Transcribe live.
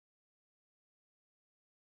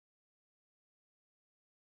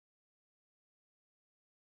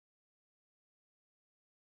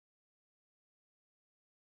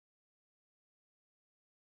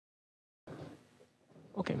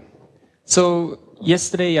Okay. So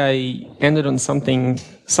yesterday I ended on something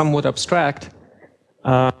somewhat abstract,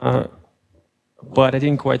 but I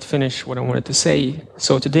didn't quite finish what I wanted to say.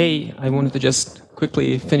 So today I wanted to just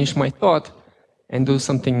quickly finish my thought and do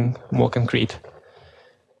something more concrete.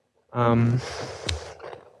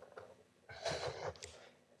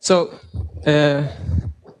 So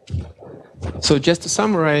just to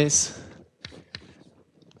summarize,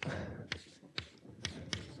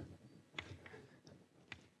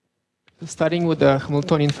 starting with the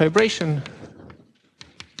Hamiltonian fibration,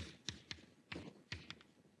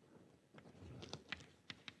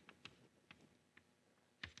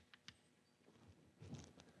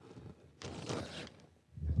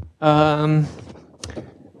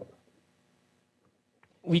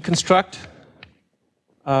 we construct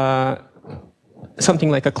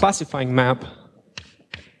something like a classifying map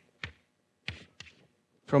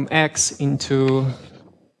from X into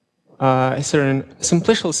a certain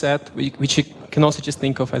simplicial set, which you can also just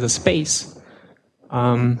think of as a space.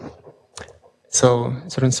 So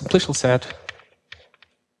certain simplicial set.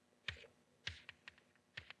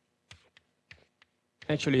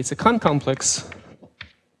 Actually, it's a Kahn complex.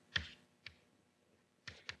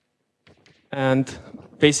 And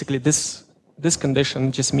basically, this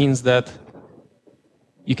condition just means that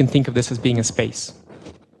you can think of this as being a space.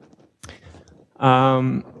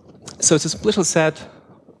 So it's a simplicial set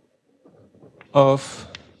of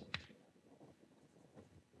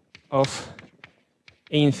A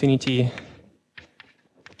infinity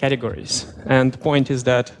categories. And the point is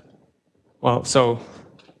that, well, so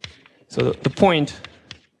the point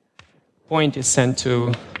is sent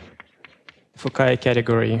to the Fukaya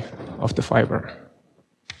category of the fiber.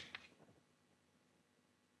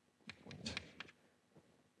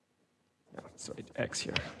 Sorry, X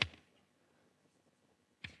here.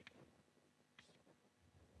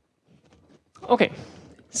 Okay,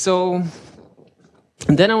 so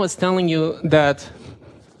and then I was telling you that,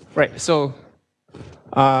 right? So,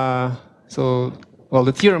 well,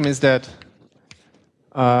 the theorem is that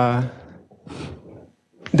the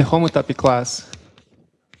homotopy class.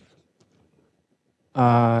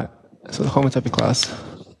 So the homotopy class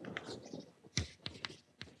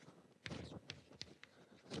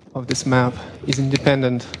of this map is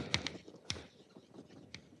independent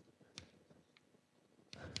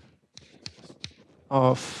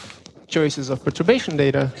of choices of perturbation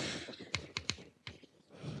data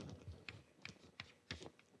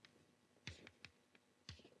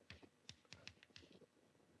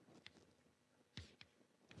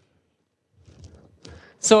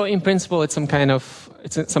so in principle it's some kind of an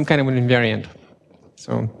invariant.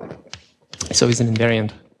 So it's an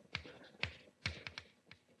invariant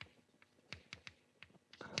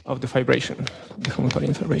of the fibration, the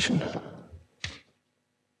Hamiltonian fibration.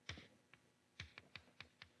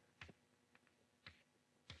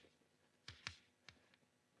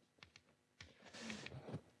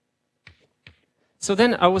 So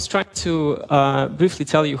then I was trying to briefly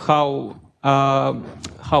tell you how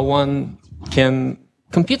one can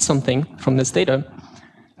compute something from this data.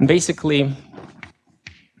 And basically,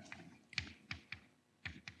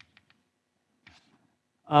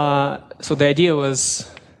 so the idea was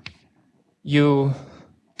you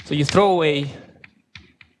throw away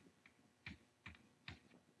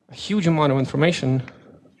a huge amount of information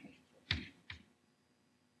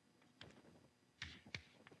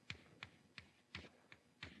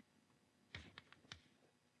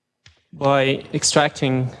by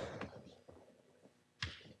extracting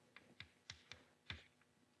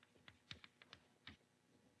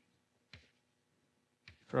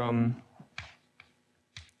from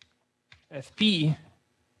FP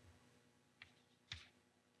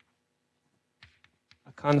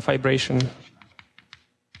a Kahn fibration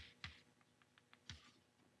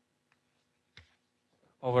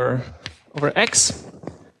over X,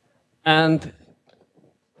 and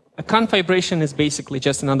a Kahn fibration is basically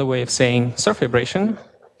just another way of saying surfibration.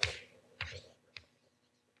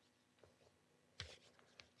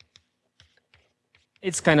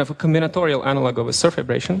 It's kind of a combinatorial analog of a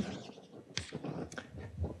surfibration.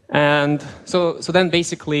 And so then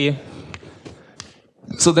basically,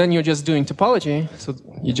 so then you're just doing topology. So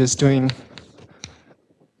you're just do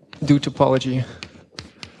topology.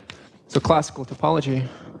 So classical topology.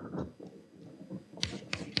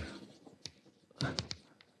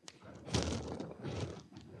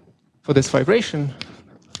 For this vibration.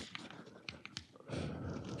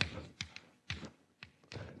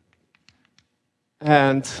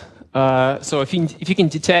 And so if you can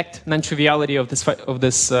detect non-triviality of this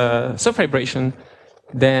subvibration,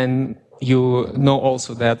 then you know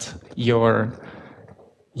also that your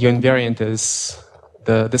invariant is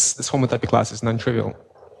this homotypic class is non-trivial.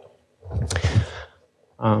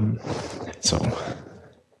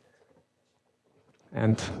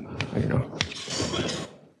 And I don't know.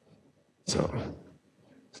 So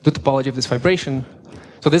the topology of this fibration.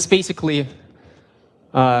 So this basically,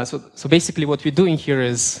 so basically what we're doing here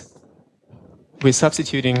is we're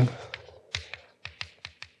substituting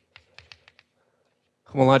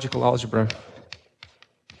homological algebra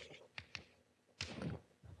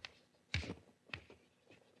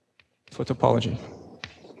for topology.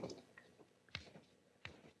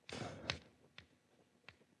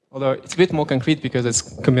 Although it's a bit more concrete because it's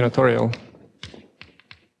combinatorial.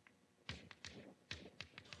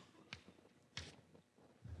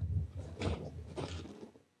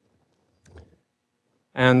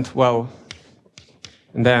 And well,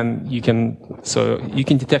 and then you can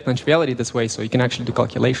detect non-triviality this way, so you can actually do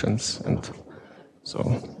calculations, and so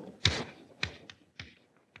we'll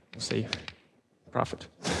say profit.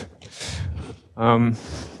 Right,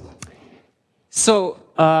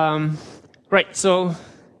 so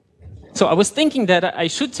I was thinking that I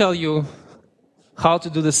should tell you how to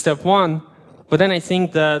do the step 1, but then I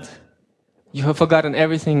think that you have forgotten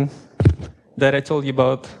everything that I told you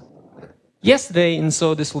about yesterday, and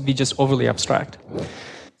so this will be just overly abstract.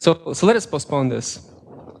 So let us postpone this.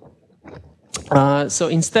 So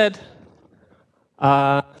instead,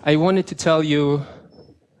 I wanted to tell you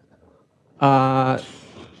about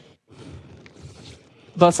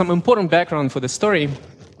some important background for the story.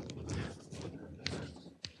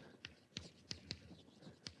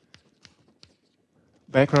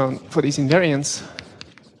 Background for these invariants.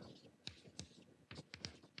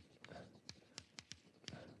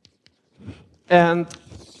 And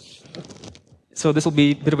so this will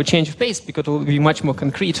be a bit of a change of pace because it will be much more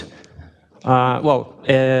concrete,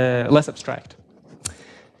 less abstract.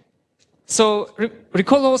 So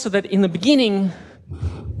recall also that in the beginning,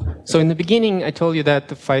 I told you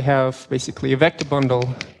that if I have basically a vector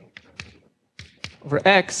bundle over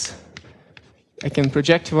X, I can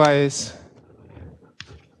projectivize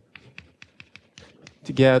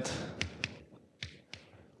to get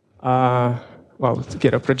a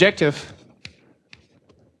projective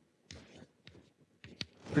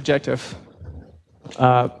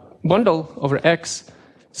bundle over X.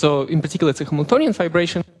 So in particular, it's a Hamiltonian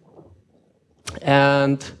fibration.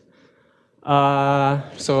 And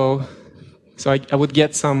so I would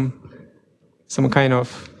get some kind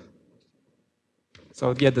of, so I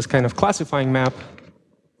would get this kind of classifying map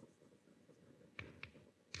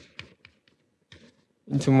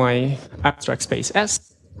into my abstract space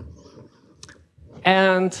S.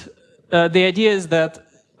 And the idea is that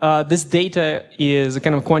this data is a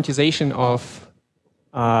kind of quantization of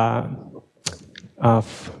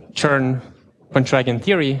Chern-Pontryagin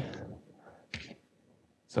theory.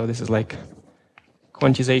 So this is like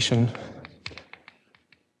quantization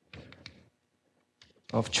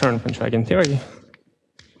of Chern-Pontryagin theory.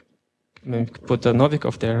 And then put the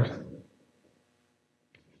Novikov there.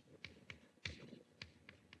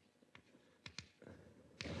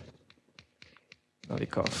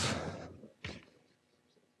 Novikov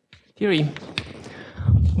theory.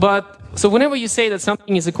 But so whenever you say that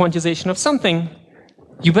something is a quantization of something,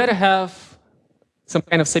 you better have some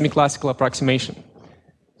kind of semi-classical approximation.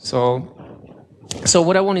 So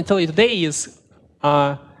what I want to tell you today is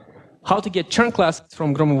how to get Chern classes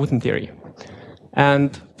from Gromov-Witten theory.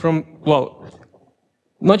 And from, well,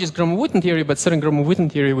 not just Gromov-Witten theory, but certain Gromov-Witten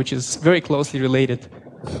theory, which is very closely related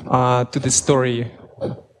to this story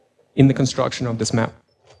in the construction of this map.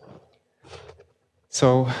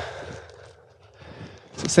 So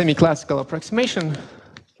semi-classical approximation.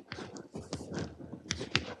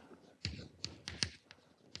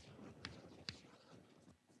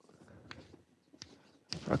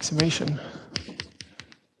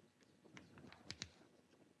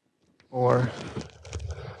 Or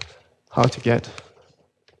how to get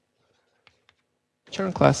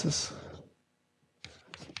Chern classes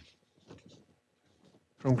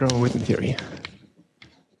from Gromov-Witten theory.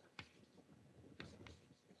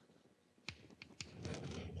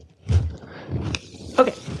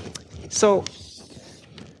 Okay, so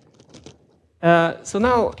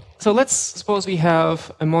let's suppose we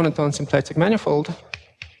have a monotone symplectic manifold.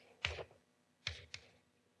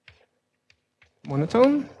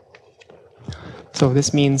 Monotone. So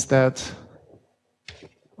this means that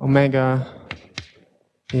omega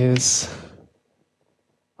is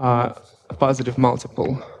a positive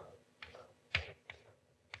multiple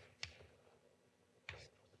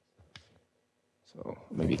so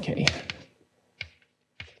maybe K.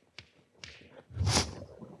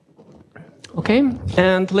 Okay,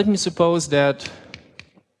 and let me suppose that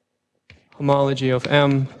homology of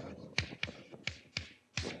M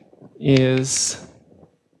is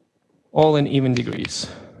all in even degrees.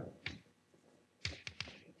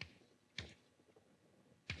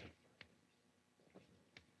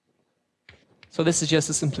 So this is just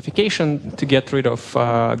a simplification to get rid of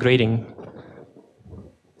grading.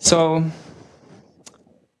 So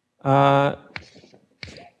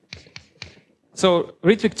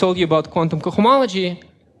Ritwik told you about quantum cohomology.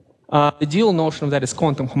 The dual notion of that is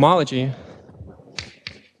quantum homology.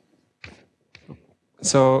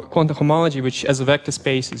 So quantum homology, which as a vector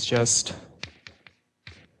space is just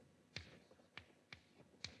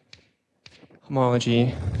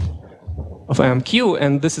homology of MQ,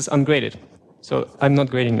 and this is ungraded. So I'm not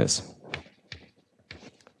grading this.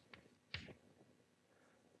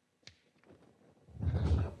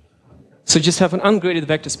 So just have an ungraded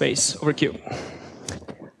vector space over Q.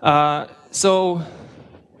 So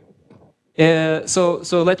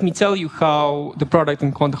let me tell you how the product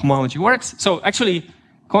in quantum homology works. So actually,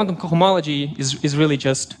 quantum cohomology is really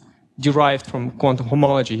just derived from quantum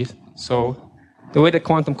homology. So the way the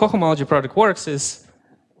quantum cohomology product works is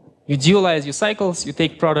you dualize your cycles, you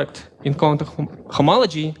take product in quantum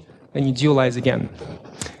homology, and you dualize again.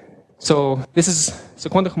 So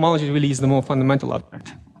quantum homology really is the more fundamental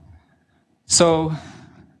object. So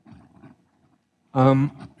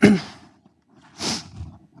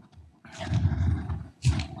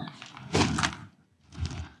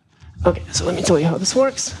okay, so let me tell you how this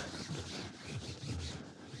works.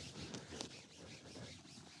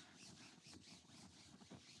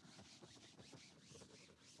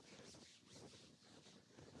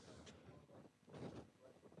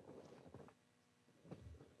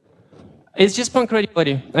 It's just punct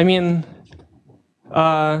radiality. I mean,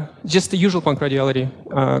 just the usual punct radiality,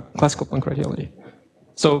 classical punct radiality.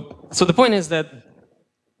 So the point is that,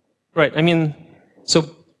 right? I mean, so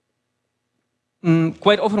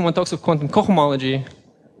quite often one talks of quantum cohomology,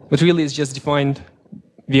 but really it's just defined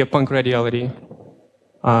via punct radiality,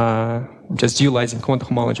 just dualizing quantum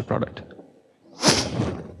homology product.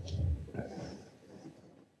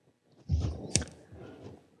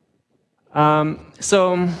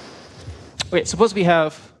 Okay, suppose we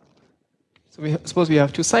have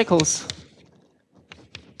two cycles.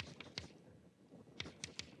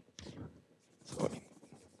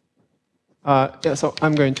 Yeah, so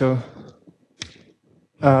I'm going to.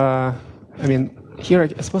 I mean, here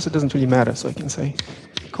I suppose it doesn't really matter, so I can say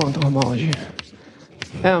quantum homology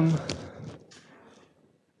M.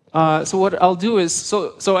 So what I'll do is,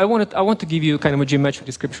 so I want to give you kind of a geometric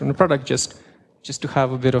description of the product, just to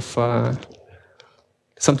have a bit of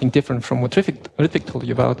something different from what Ritwik told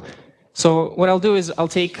you about. So what I'll do is I'll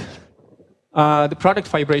take the product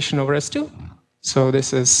fibration over S2. So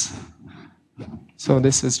this is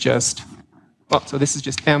just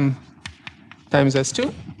M times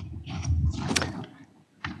S2.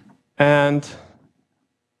 And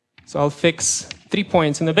so I'll fix 3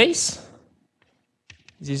 points in the base,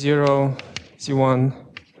 Z0, Z1,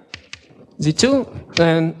 Z2.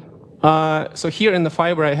 And so here in the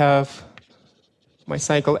fiber I have my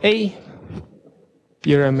cycle A.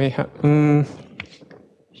 Here I may have,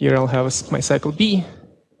 here I'll have my cycle B.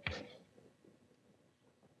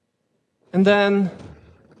 And then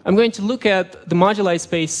I'm going to look at the moduli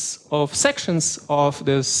space of sections of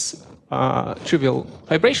this trivial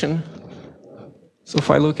fibration. So if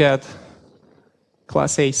I look at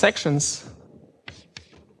class A sections,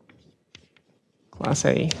 class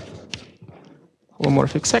A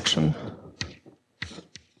holomorphic section.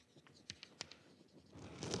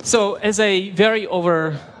 So as I vary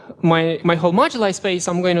over my whole moduli space,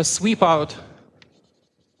 I'm going to sweep out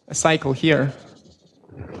a cycle here.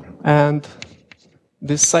 And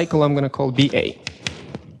this cycle I'm going to call BA.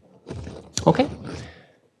 Okay?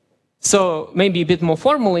 So maybe a bit more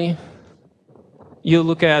formally, you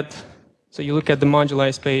look at the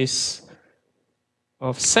moduli space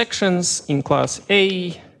of sections in class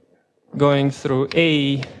A, going through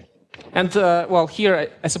A. And well, here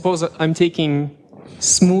I suppose I'm taking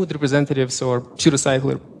smooth representatives or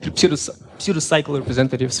pseudocycle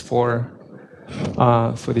representatives for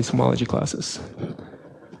these homology classes.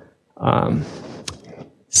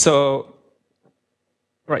 So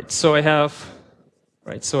I have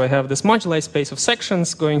this moduli space of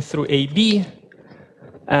sections going through AB,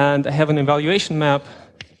 and I have an evaluation map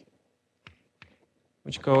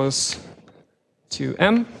which goes to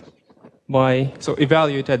M so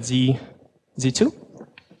evaluate at Z2.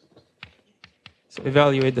 So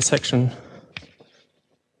evaluate the section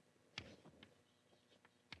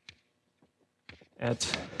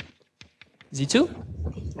at Z2.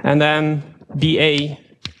 And then BA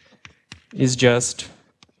is just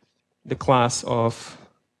the class of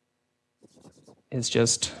is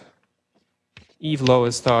just Eve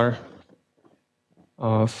lowest star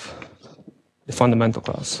of the fundamental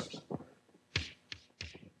class.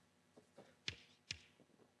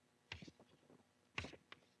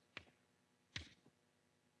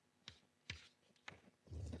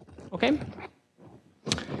 Okay?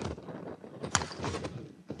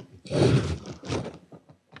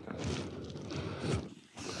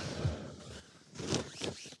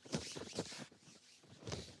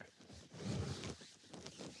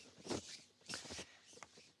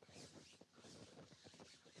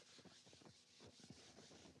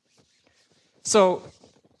 So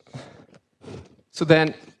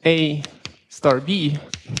then A star B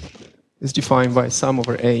is defined by sum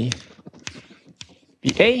over A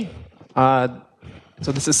BA.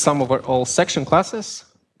 So this is sum over all section classes.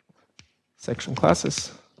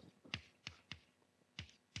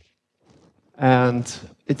 And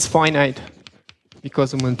it's finite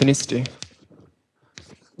because of monotonicity.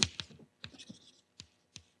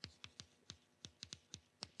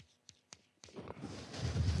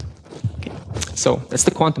 Okay. So that's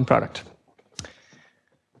the quantum product.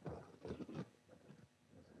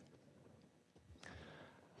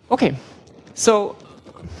 Okay, so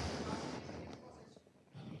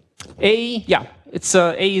A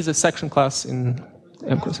is a section class in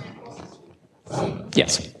M cross.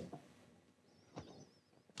 Yes.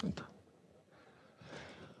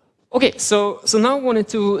 Okay, so now I wanted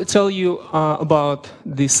to tell you about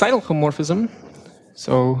the Seidel homomorphism.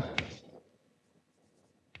 So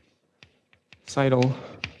Seidel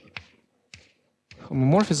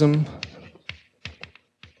homomorphism.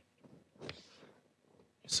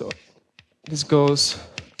 So this goes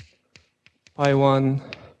pi 1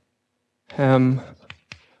 m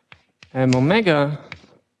omega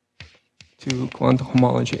to quantum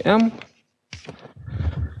homology M.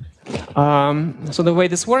 So the way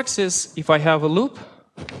this works is if I have a loop,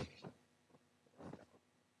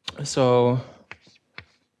 so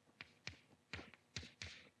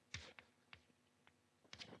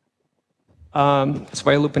if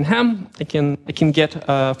I loop in Ham, I can get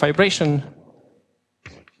a fibration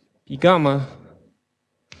P gamma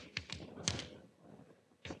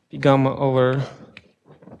over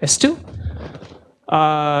S2,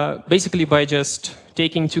 basically by just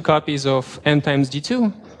taking 2 copies of M times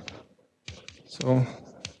D2. So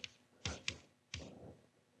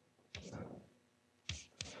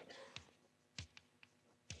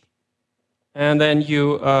and then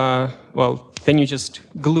you then you just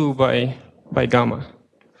glue by gamma.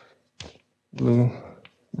 Glue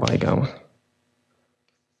by gamma.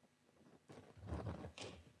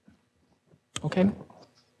 Okay.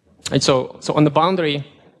 And so on the boundary,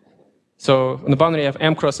 I have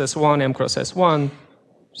M cross S1, M cross S1,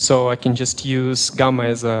 so I can just use gamma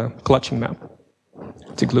as a clutching map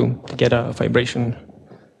to glue to get a fibration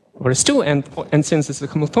over S2, and since it's a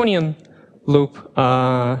Hamiltonian loop,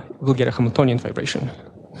 we'll get a Hamiltonian fibration.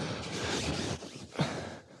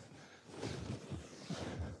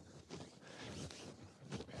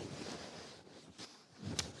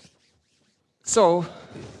 So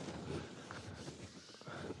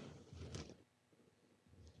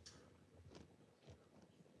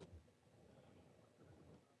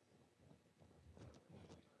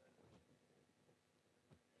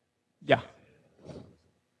yeah.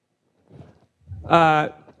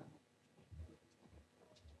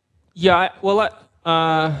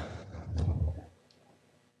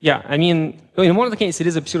 Yeah, I mean, in one of the cases, it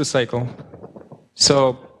is a pseudocycle.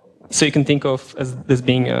 So you can think of as this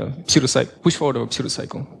being a pseudocycle, push forward of a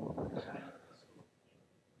pseudocycle.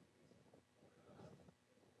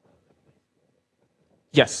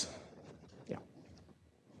 Yes. Yeah.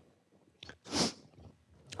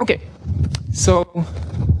 Okay. So,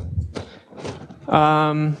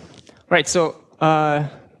 right. So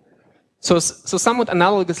somewhat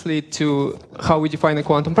analogously to how we define a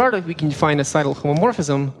quantum product, we can define a Seidel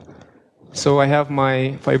homomorphism. So I have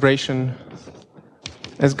my fibration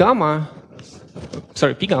as gamma,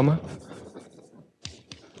 sorry, P gamma.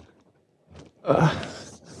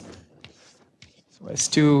 So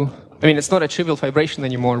S2, I mean, it's not a trivial fibration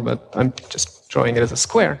anymore, but I'm just drawing it as a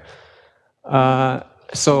square.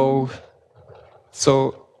 So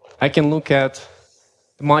I can look at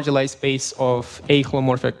the moduli space of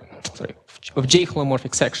of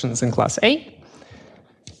J-Holomorphic sections in class A.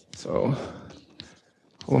 So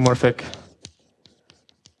holomorphic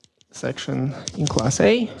section in class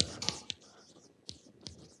A.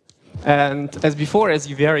 And as before, as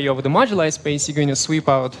you vary over the moduli space, you're going to sweep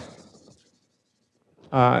out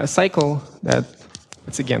a cycle that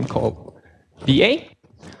it's again called BA.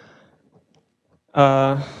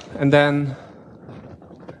 And then,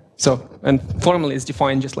 and formally it's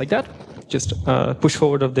defined just like that. Just push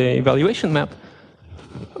forward of the evaluation map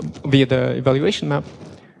via the evaluation map.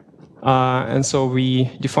 And so we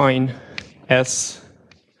define S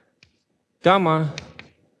gamma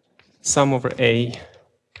sum over A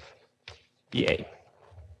BA.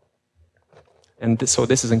 And so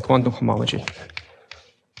this is in quantum homology.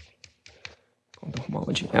 Quantum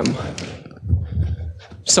homology M.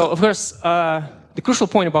 So of course, the crucial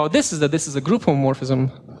point about this is that this is a group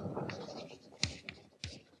homomorphism.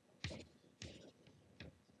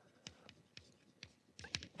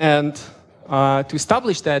 And to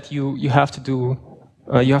establish that, you have to do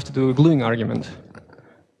a gluing argument.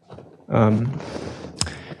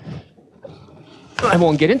 I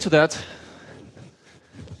won't get into that.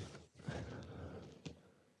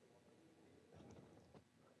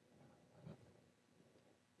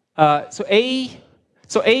 So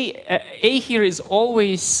A here is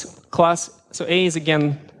always class. So A is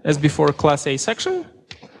again as before class A section.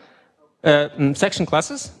 Section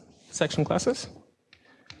classes. Section classes.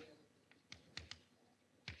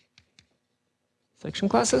 Section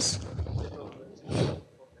classes.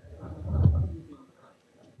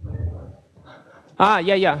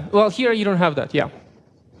 Yeah. Well, here you don't have that. Yeah.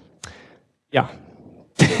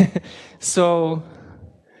 So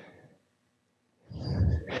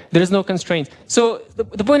there is no constraint. So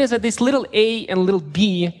the point is that this little a and little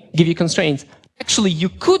b give you constraints. Actually, you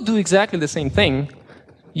could do exactly the same thing.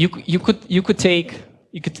 You could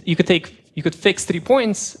fix 3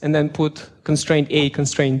 points and then put constraint A,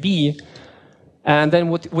 constraint B, and then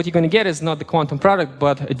what you're going to get is not the quantum product,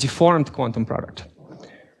 but a deformed quantum product.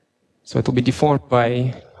 So it will be deformed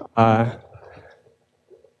by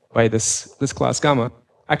this class gamma.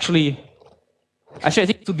 Actually, I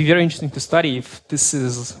think it would be very interesting to study if this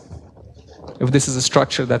is a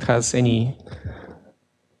structure that has any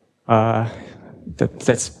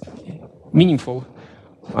that's meaningful.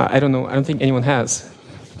 I don't know. I don't think anyone has.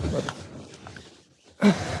 But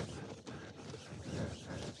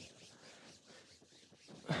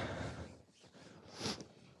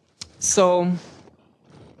so,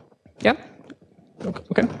 yeah.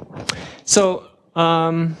 Okay. So,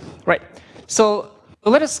 right. So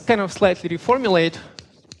let us kind of slightly reformulate.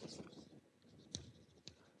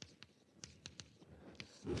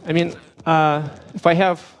 I mean, if I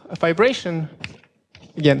have a fibration,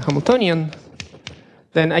 again, Hamiltonian,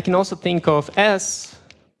 then I can also think of S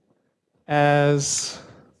as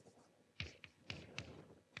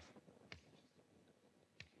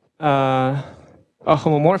a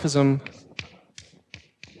homomorphism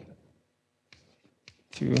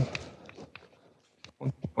to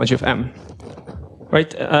homology of M.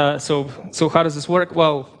 Right? So how does this work?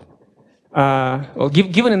 Well,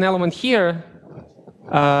 given an element here,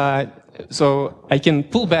 so I can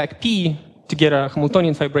pull back P to get a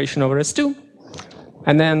Hamiltonian fibration over S2,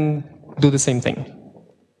 and then do the same thing.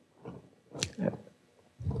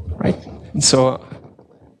 Right? And so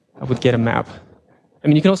I would get a map. I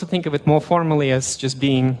mean, you can also think of it more formally as just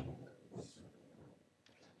being.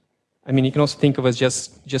 I mean, you can also think of it as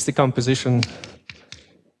just the composition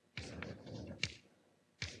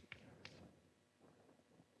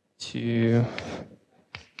to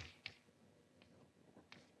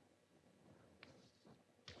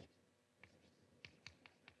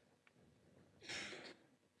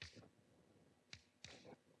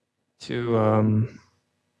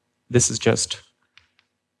this is just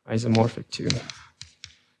isomorphic to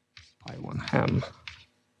I1 ham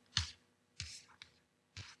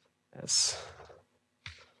as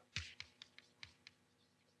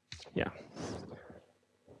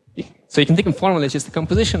so you can think of formally as just the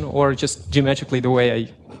composition or just geometrically the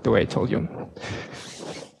way I told you.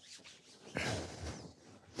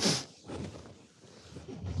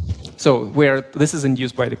 So where this is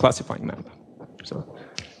induced by the classifying map.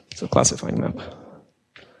 So classifying map.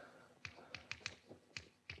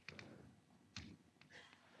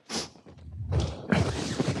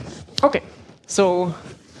 Okay, so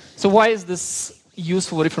why is this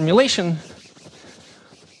useful reformulation?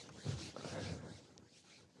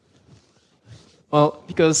 Well,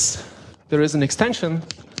 because there is an extension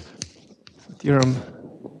theorem.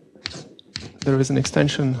 There is an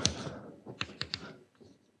extension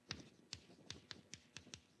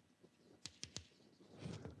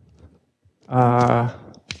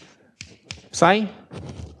psi.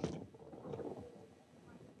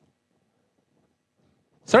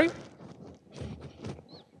 Sorry?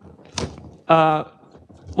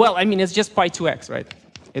 Well, I mean, it's just pi 2x, right?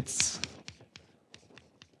 It's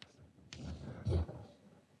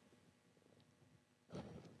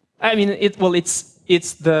I mean, it's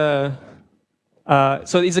the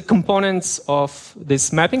So these are components of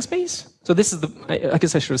this mapping space. So this is the, I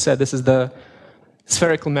guess I should have said, this is the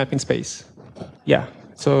spherical mapping space. Yeah,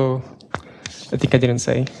 so I think I didn't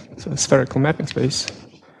say. So spherical mapping space.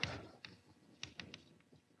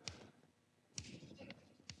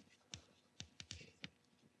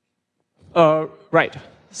 Right,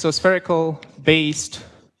 so spherical based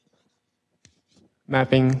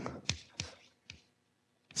mapping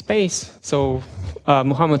space. So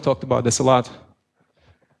Muhammad talked about this a lot.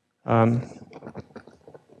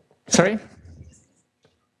 Sorry?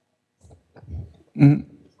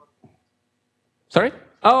 Sorry?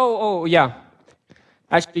 Oh, yeah.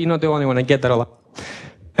 Actually, you're not the only one. I get that a lot.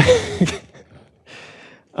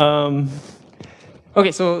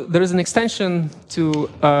 Okay, so there is an extension to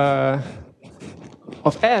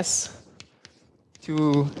of S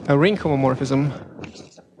to a ring homomorphism.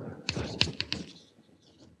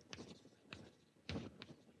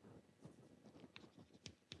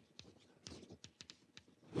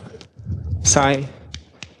 Psi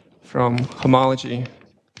from homology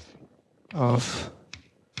of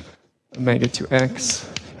omega to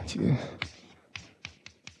x to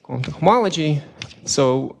quantum homology.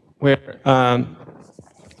 So where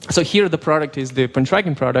so here the product is the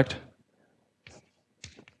Pendragon product.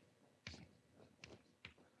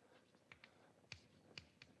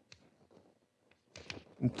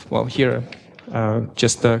 Well, here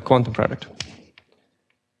just the quantum product.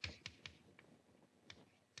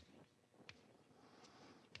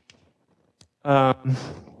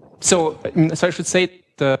 So I should say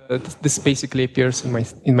that this basically appears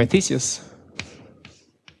in my thesis.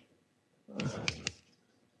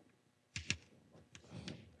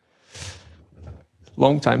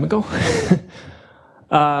 Long time ago.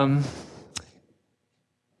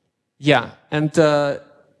 Yeah, and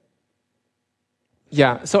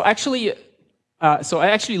yeah. So actually, so I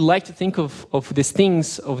actually like to think of these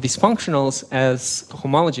things, of these functionals, as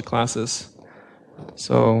homology classes.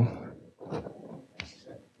 So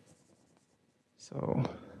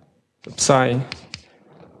psi.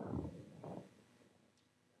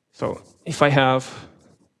 So if I have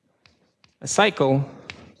a cycle,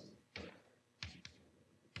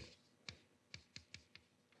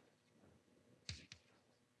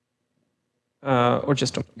 or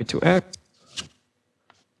just omega to x,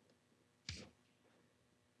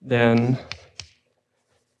 then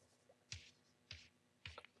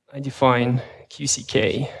I define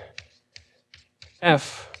QCK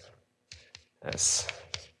F as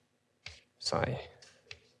psi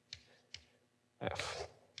F.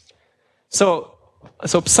 So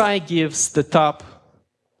psi gives the top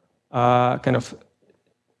kind of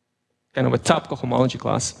a top cohomology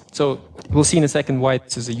class. So we'll see in a second why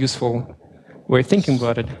this is a useful way of thinking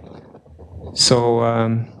about it. So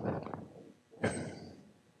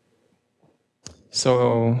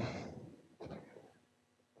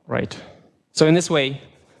right. So in this way,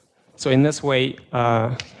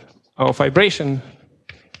 our fibration.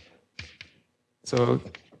 So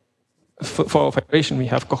for our fibration, we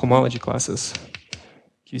have cohomology classes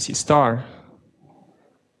QC star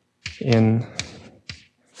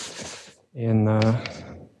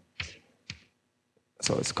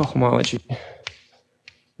so it's cohomology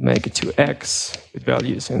omega to x with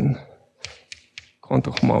values in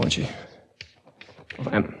quantum homology of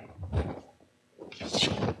M.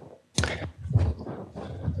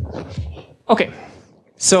 Okay,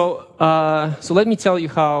 so let me tell you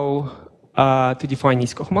how to define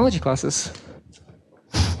these cohomology classes.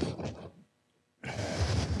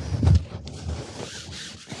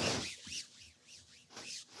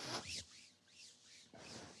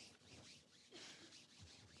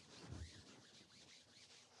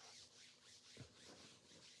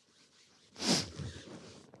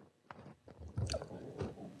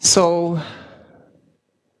 So,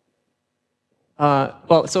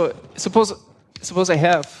 well, so suppose I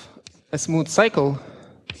have a smooth cycle.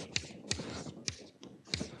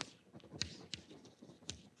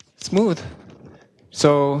 Smooth.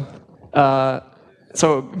 So,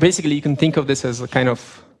 so basically, you can think of this as a kind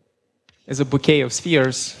of a bouquet of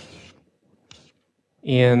spheres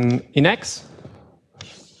in X.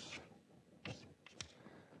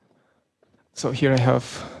 So here I have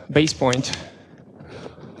base point.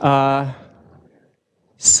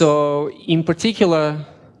 So in particular,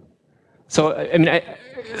 so I mean,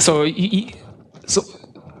 so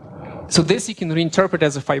this you can reinterpret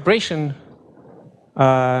as a fibration.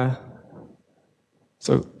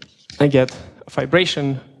 So I get a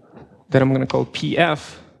fibration that I'm going to call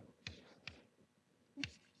PF.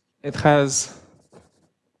 It has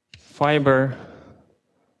fiber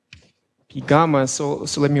P gamma. So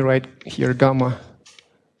let me write here gamma.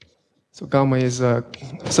 So gamma is a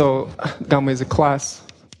class,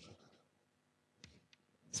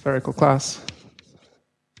 spherical class.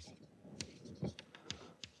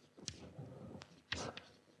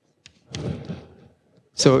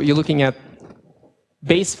 So you're looking at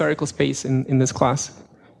base spherical space in this class.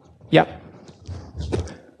 Yeah.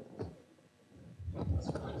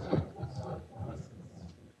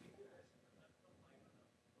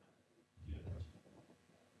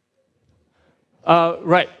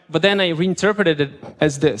 Right, but then I reinterpreted it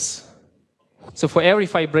as this. So for every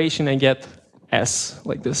fibration, I get S,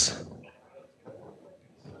 like this.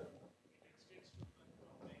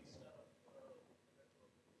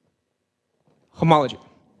 Homology.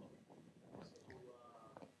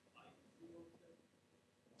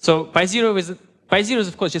 So pi zero is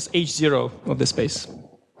of course just H0 of the space.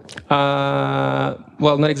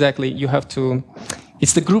 Well, not exactly. You have to.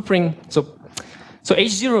 It's the group ring. So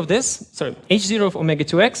H0 of this. Sorry, H0 of omega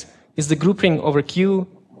 2x is the group ring over Q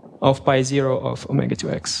of pi 0 of omega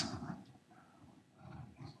 2x.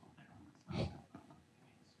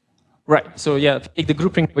 Right. So yeah, if you take the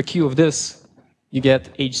group ring over Q of this, you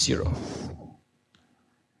get H0.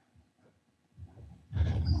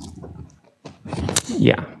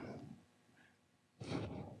 Yeah.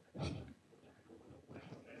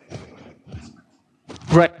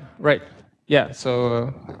 Right. Yeah.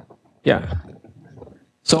 So yeah.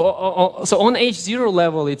 So on H0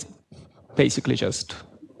 level, it's basically just.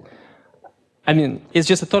 I mean, it's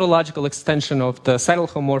just a tautological extension of the Seidel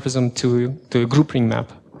homomorphism to a group ring map.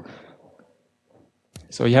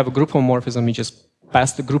 So you have a group homomorphism, you just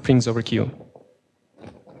pass the group rings over Q.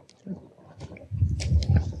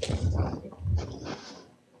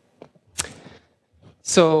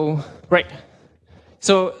 So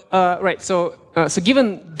So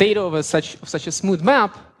given data of such a smooth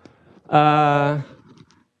map,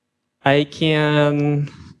 I can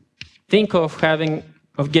think of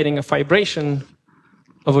getting a fibration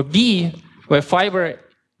of a B where fiber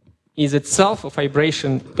is itself a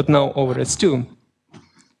fibration, but now over S2.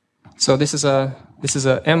 So this is a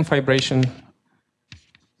M fibration,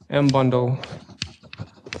 M bundle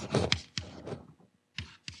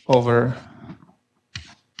over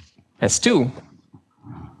S2.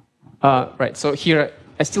 Right. So here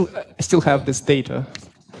I still have this data.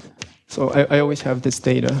 So I always have this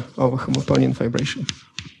data of a Hamiltonian fibration.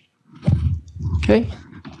 Okay.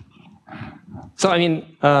 So I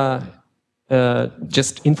mean,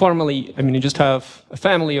 just informally, I mean, you just have a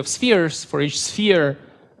family of spheres. For each sphere,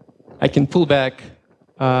 I can pull back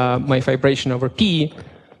my fibration over P.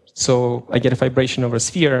 So I get a fibration over a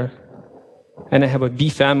sphere, and I have a B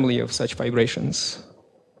family of such fibrations.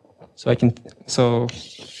 So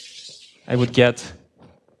I would get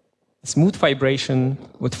a smooth fibration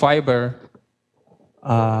with fiber,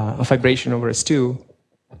 a fibration over S2,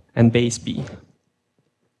 and base B.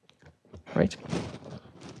 Right?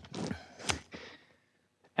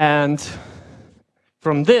 And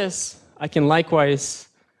from this, I can likewise,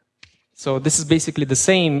 so this is basically the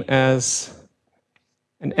same as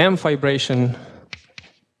an M fibration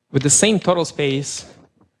with the same total space,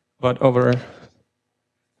 but over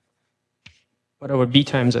B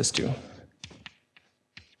times S2.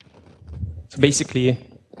 So basically,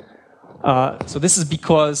 so this is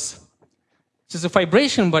because it's a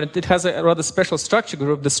fibration, but it has a rather special structure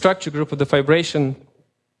group. The structure group of the fibration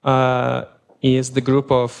is the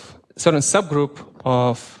group of certain subgroup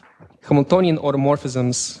of Hamiltonian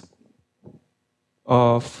automorphisms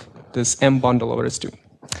of this M bundle over S2.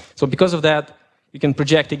 So because of that, you can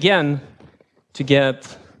project again to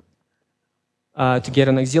get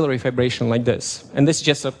an auxiliary fibration like this. And this is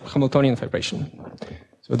just a Hamiltonian fibration.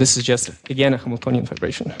 So this is just, again, a Hamiltonian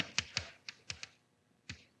fibration.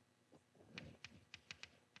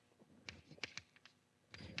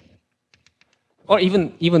 Or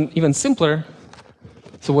even simpler.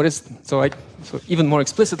 So even more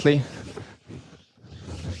explicitly.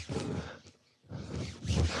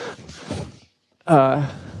 So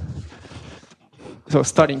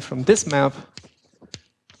starting from this map,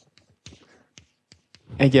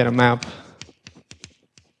 I get a map.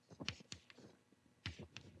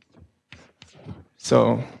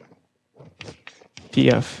 So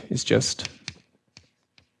PF is just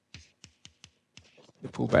the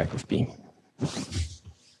pullback of P.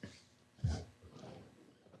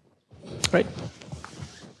 Right?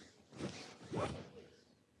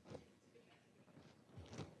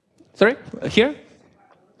 Sorry? Here?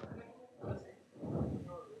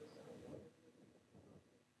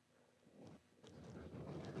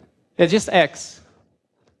 Yeah, just X.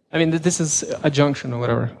 I mean, this is a junction or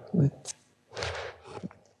whatever.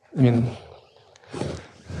 I mean,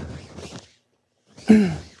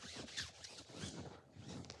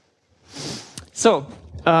 So,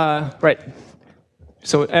 right.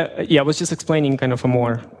 So, yeah, I was just explaining kind of a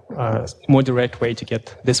more direct way to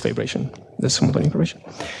get this vibration, this Hamiltonian vibration.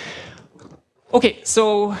 Okay,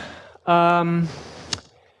 so,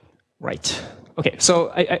 right. Okay, so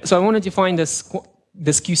I want to define this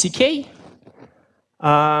QCK,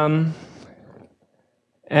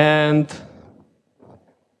 and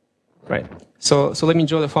right. So let me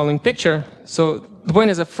draw the following picture. So the point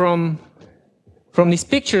is that from these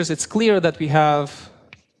pictures, it's clear that we have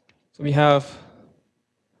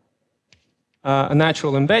a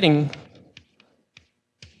natural embedding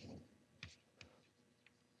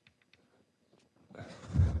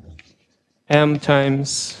m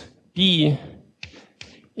times b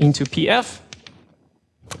into pf.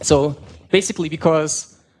 So basically,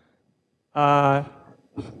 because right,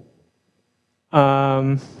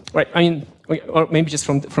 I mean, or maybe just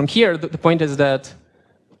from here, the point is that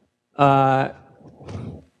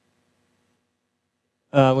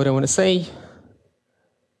what I want to say.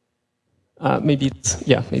 Maybe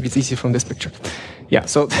it's easy from this picture. Yeah.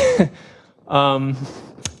 So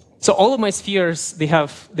so all of my spheres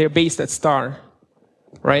they're based at star,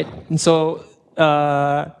 right? And so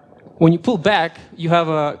when you pull back, you have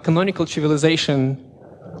a canonical trivialization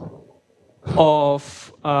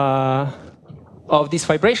of these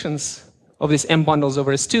fibrations of these M bundles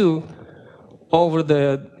over S2 over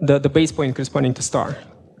the base point corresponding to star,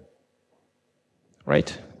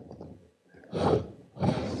 right?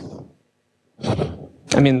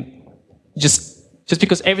 I mean, just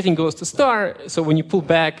because everything goes to star, so when you pull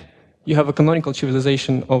back, you have a canonical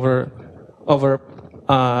trivialization over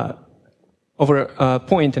a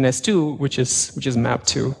point in S2, which is mapped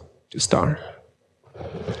to star.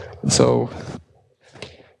 And so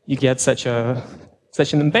you get such an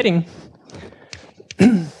embedding.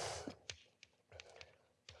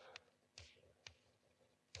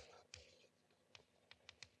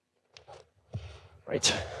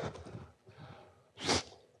 Right.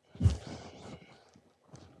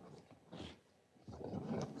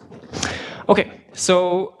 Okay,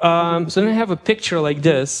 so then I have a picture like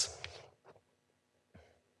this.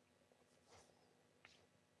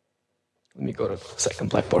 Let me go to the second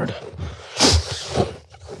blackboard.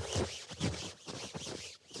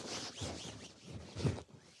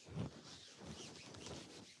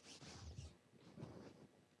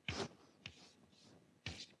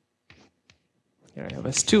 Here I have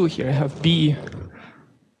S2, here I have B,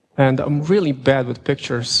 and I'm really bad with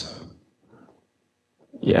pictures.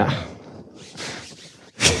 Yeah.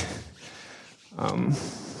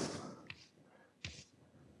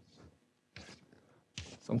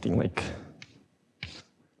 Something like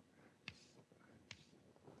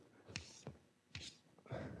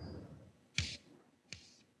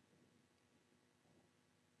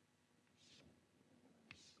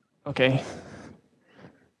okay.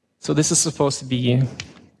 So this is supposed to be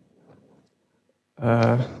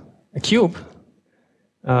a cube.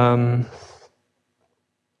 Yeah,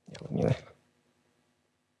 let me.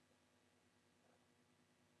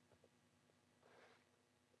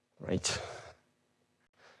 Right.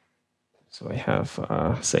 So I have,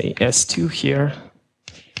 say, S2 here,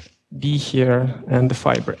 B here, and the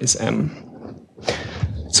fiber is M.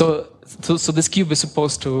 So this cube is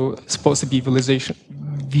supposed to be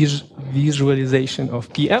visualization of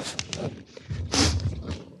PF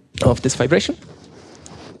of this vibration,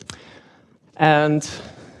 and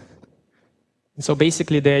so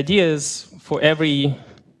basically the idea is for every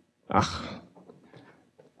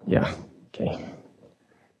yeah, okay.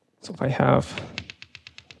 So if I have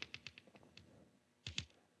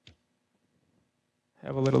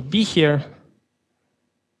a little b here,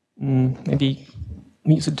 maybe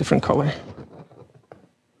use a different color.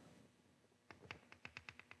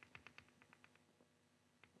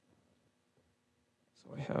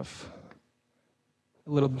 So I have a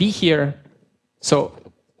little b here. So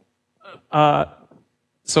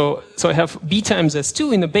so I have b times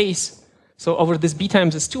S2 in the base. So over this b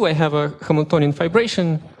times S2, I have a Hamiltonian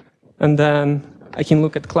fibration, and then I can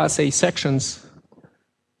look at class A sections.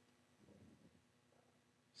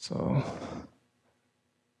 So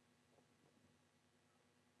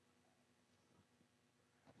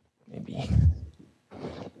maybe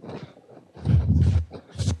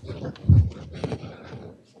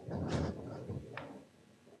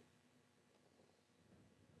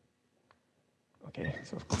okay,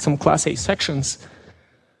 so some class A sections.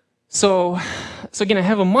 So again, I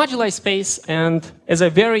have a moduli space, and as I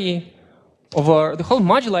vary over the whole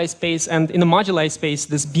moduli space, and in the moduli space,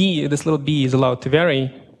 this little b is allowed to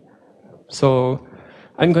vary. So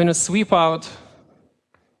I'm going to sweep out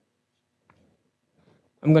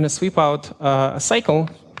a cycle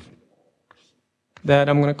that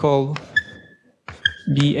I'm going to call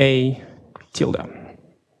BA tilde.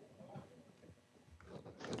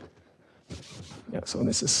 Yeah, so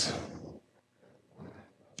this is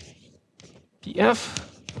PF.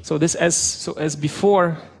 So this as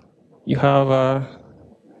before, you have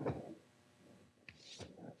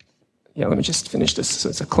yeah, let me just finish this. So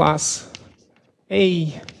it's a class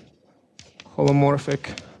A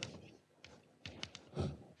holomorphic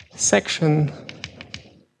section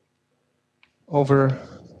over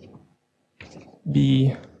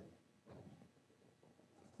B,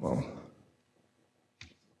 well,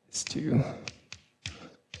 it's 2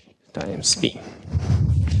 times B.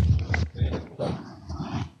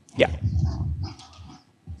 Yeah.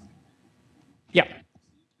 Yeah.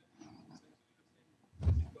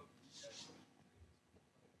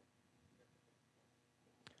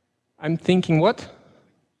 I'm thinking what?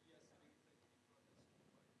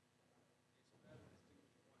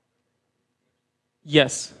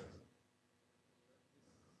 Yes.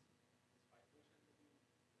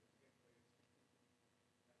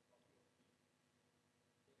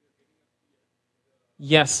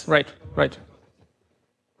 Yes, right.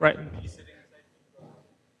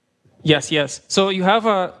 Yes. So you have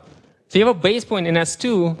a base point in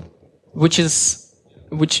S2 which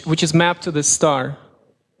is mapped to this star.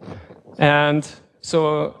 And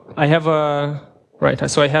so I have a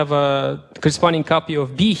corresponding copy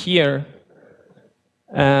of B here.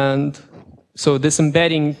 And so this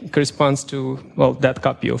embedding corresponds to, well, that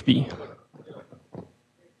copy of B.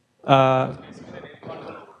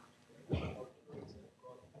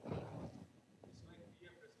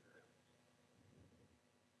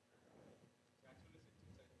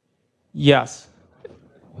 Yes.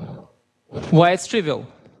 Why it's trivial,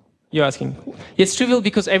 you're asking? It's trivial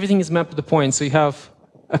because everything is mapped to the point, so you have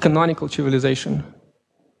a canonical trivialization.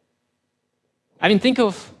 I mean, think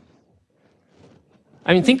of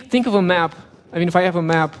a map. I mean, if I have a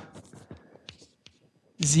map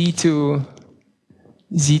Z to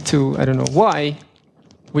I don't know Y,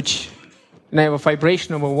 and I have a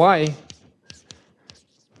fibration over Y,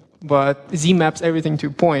 but Z maps everything to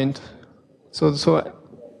a point. So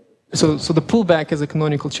the pullback is a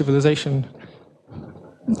canonical trivialization,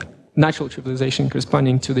 natural trivialization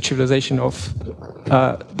corresponding to the trivialization of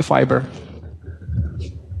the fiber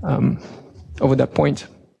over that point.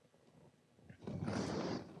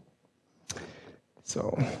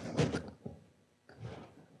 So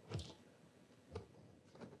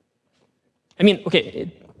I mean,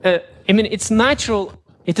 okay. It's natural.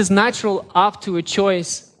 It is natural up to a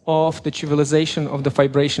choice of the trivialization of the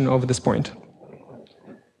fibration of this point.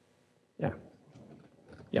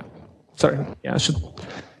 Yeah. Sorry. Yeah, I should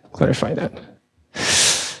clarify that.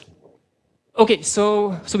 Okay,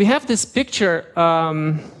 so we have this picture,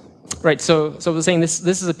 right? So we're saying this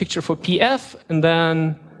is a picture for PF, and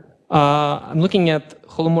then I'm looking at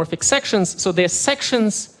holomorphic sections. So there's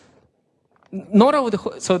sections not over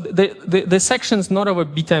the sections not over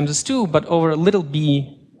B times S2, but over a little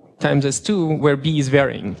b times S2, where B is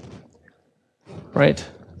varying, right?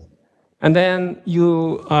 And then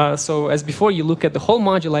you, so as before, you look at the whole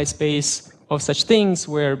moduli space of such things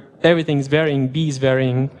where everything is varying, B is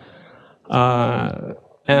varying,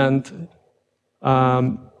 and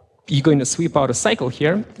you're going to sweep out a cycle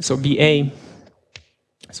here. So BA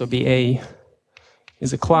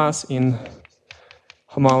is a class in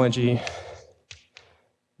homology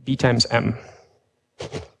B times M.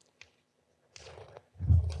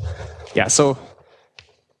 Yeah, so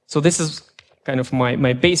this is kind of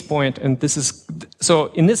my base point, and this is, so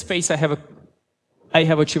in this phase I have a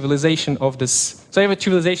trivialization of this, so I have a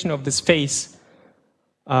trivialization of this phase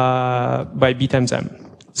by B times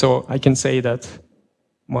M. So I can say that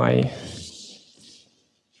my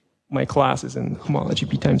class is in homology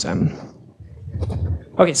B times M.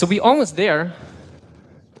 Okay, so we're almost there.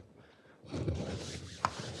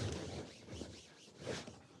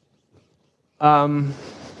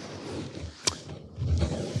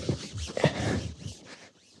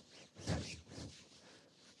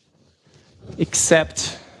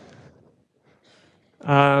 Except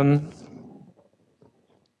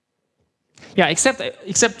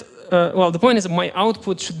well, the point is that my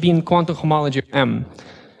output should be in quantum homology of M.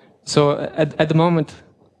 So at the moment,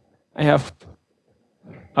 I have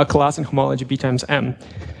a class in homology B times M.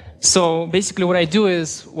 So basically what I do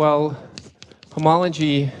is, well,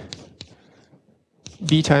 homology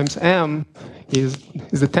B times M is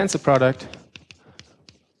the tensor product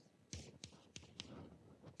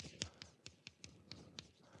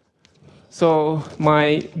so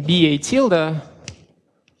my BA tilde,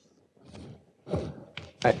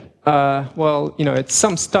 well, you know, it's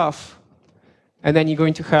some stuff, and then you're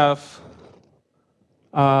going to have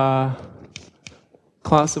class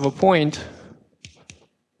of a point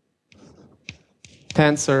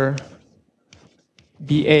tensor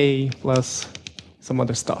BA plus some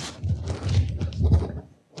other stuff.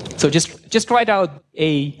 So just write out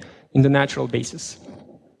A in the natural basis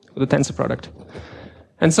for the tensor product.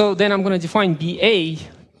 And so then I'm going to define BA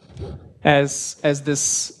as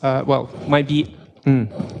this, well, my B.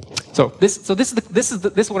 So this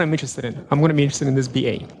is what I'm interested in. I'm going to be interested in this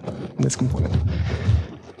BA, in this component.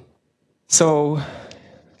 So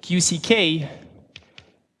QCK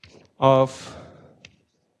of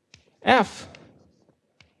F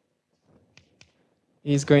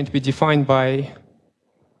is going to be defined by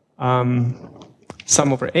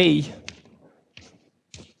sum over A,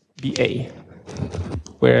 BA,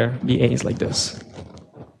 where BA is like this.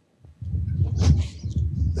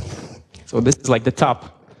 So this is like the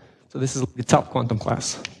top. So this is like the top quantum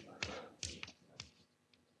class.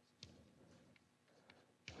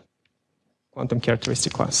 Quantum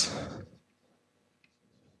characteristic class.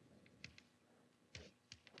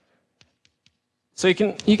 So you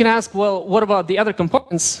can ask, well, what about the other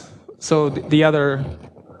components? So the other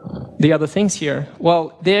things here.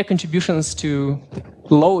 Well, they are contributions to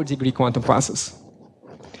lower degree quantum classes.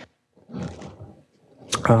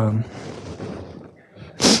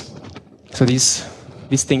 So these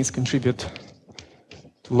things contribute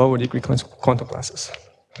to lower degree quantum classes.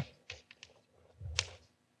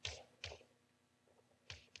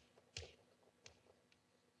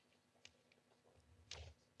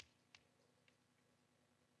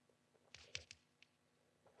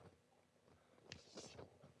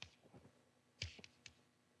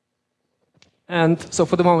 And so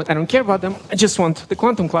for the moment, I don't care about them. I just want the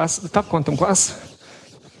quantum class, the top quantum class.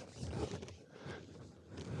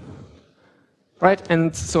 Right?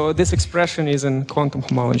 And so this expression is in quantum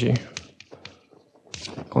homology.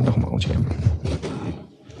 Quantum homology.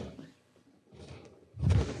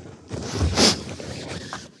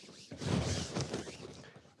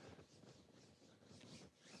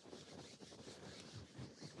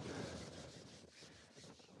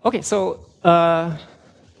 Okay, so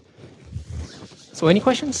any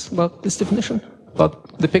questions about this definition,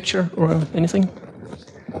 about the picture or anything?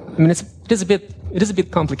 I mean, it is a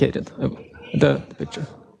bit complicated. The picture.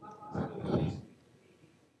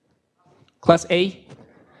 Class A.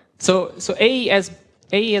 So A as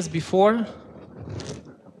before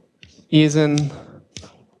is in.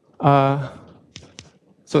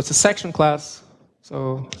 So it's a section class.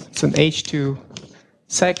 So it's an H2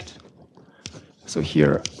 sect. So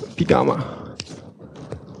here P gamma.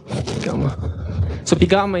 P gamma. So P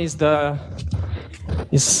gamma is this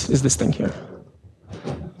thing here.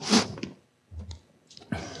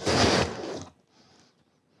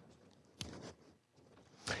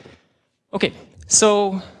 Okay,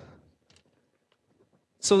 so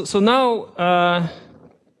now,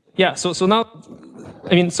 so now,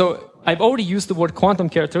 I mean, so I've already used the word quantum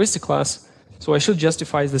characteristic class, so I should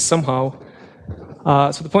justify this somehow.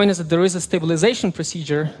 So the point is that there is a stabilization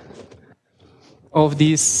procedure of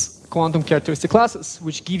these quantum characteristic classes,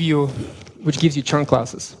 which gives you Chern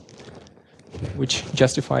classes, which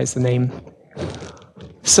justifies the name.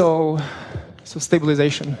 So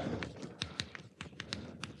stabilization.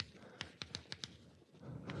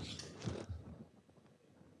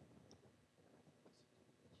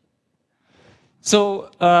 So,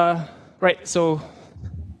 right, so,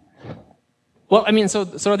 well, I mean, so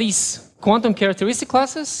are these quantum characteristic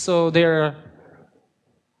classes? So they're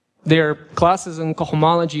classes in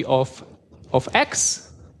cohomology of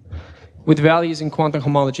X with values in quantum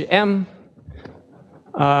homology M.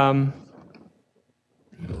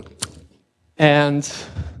 And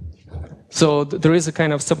so there is a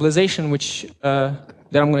kind of stabilization which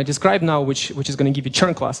that I'm going to describe now, which is going to give you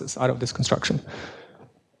Chern classes out of this construction.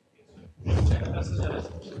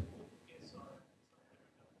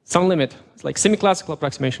 Some limit. It's like semi-classical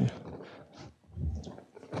approximation.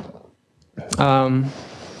 Get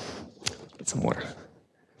some water.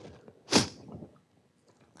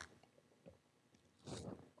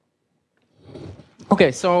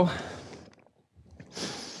 Okay, so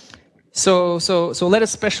let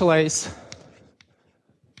us specialize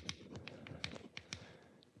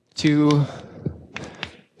to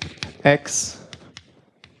X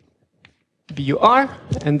BUR,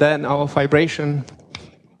 and then our fibration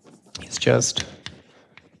is just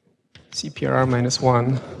CPRR minus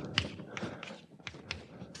 1,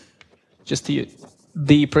 just the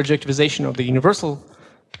projectivization of the universal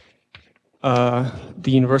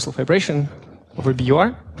fibration over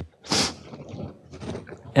BUR,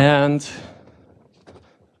 and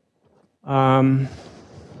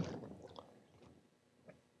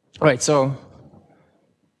right. So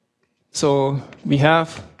So we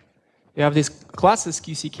have these classes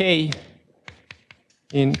QCK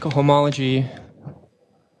in cohomology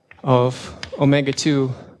of omega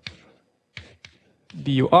 2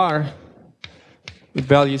 BUR with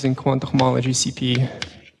values in quantum homology CP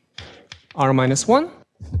R minus 1.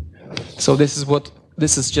 So this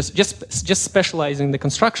is just specializing the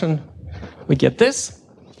construction. We get this.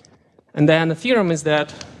 And then the theorem is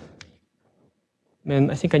that,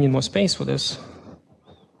 man, I think I need more space for this.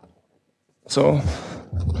 So,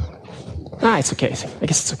 it's okay. I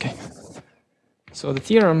guess it's okay. So the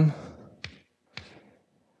theorem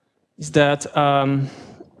is that,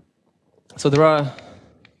 so there are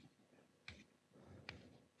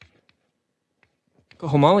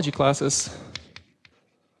cohomology classes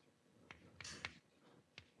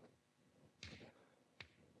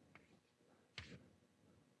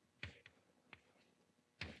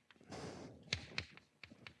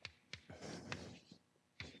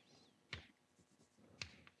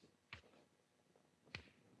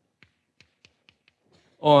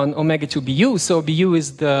on omega 2 BU. So BU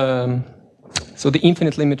is the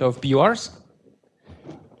infinite limit of BURs.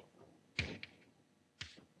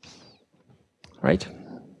 Right?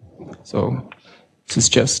 So this is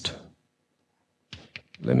just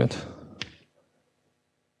limit.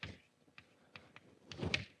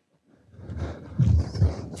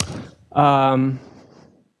 And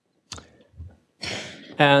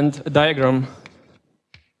a diagram,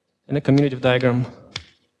 and a commutative diagram.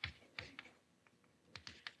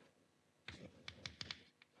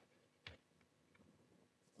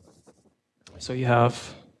 So you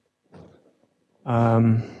have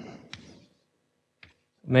omega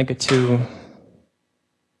 2.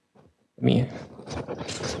 Let me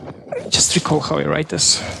just recall how I write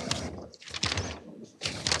this.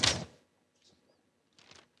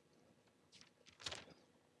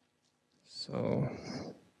 So,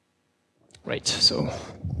 right, so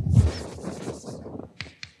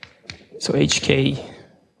HK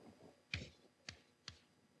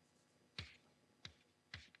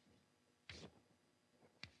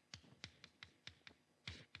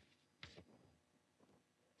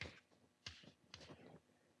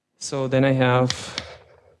so then I have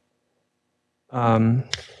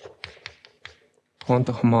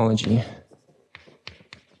quantum homology.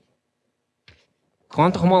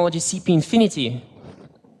 Quantum homology CP infinity.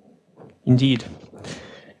 Indeed.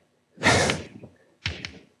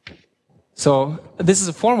 So this is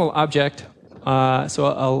a formal object, so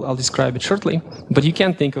I'll describe it shortly, but you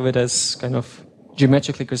can think of it as kind of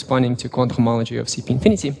geometrically corresponding to quantum homology of CP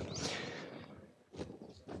infinity.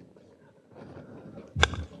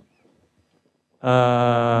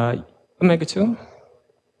 Omega 2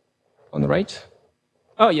 on the right.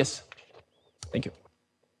 Oh, yes. Thank you.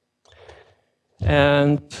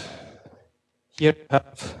 And here we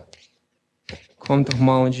have quantum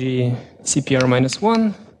homology CPR minus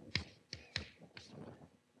 1.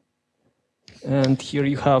 And here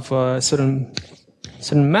you have a certain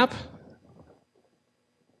map.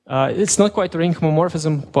 It's not quite a ring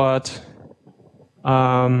homomorphism, but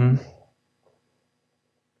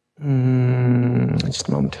just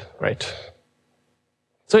a moment, right?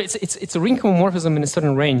 So it's a ring homomorphism in a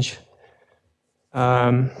certain range.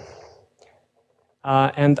 And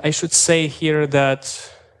I should say here that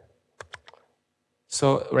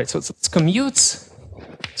so it's commutes.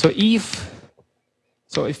 So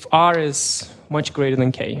if R is much greater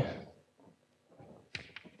than K,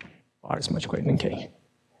 R is much greater than K.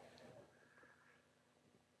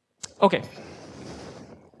 Okay.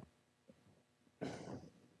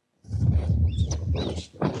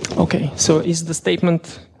 Okay, so is the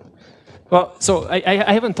statement, well, so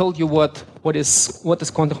I haven't told you what is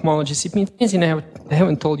quantum homology CP infinity, and I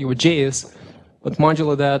haven't told you what J is, but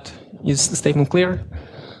modulo that, is the statement clear?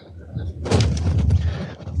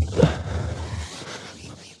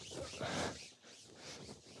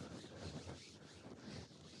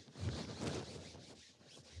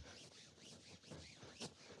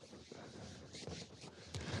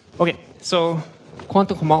 Okay, so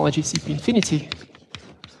quantum homology CP infinity.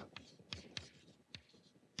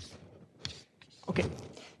 Okay,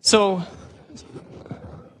 so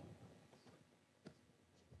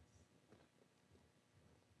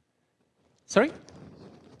sorry?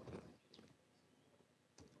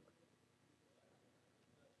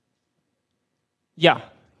 Yeah.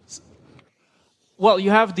 Well, you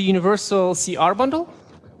have the universal CR bundle,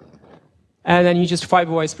 and then you just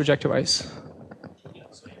fiberwise projectorize.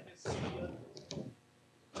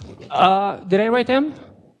 Did I write M?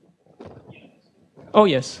 Oh,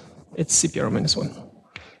 yes. It's CPR minus 1.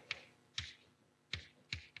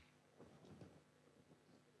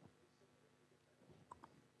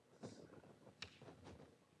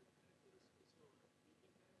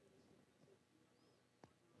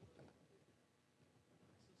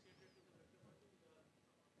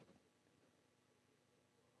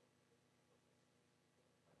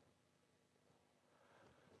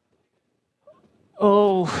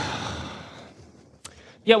 Oh,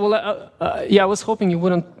 yeah. Well, yeah. I was hoping you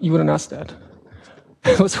wouldn't ask that.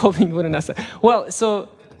 I was hoping you wouldn't ask that. Well, so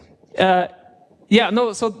yeah,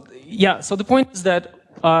 no. So yeah. So the point is that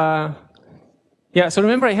yeah. So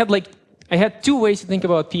remember, I had two ways to think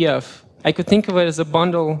about PF. I could think of it as a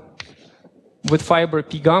bundle with fiber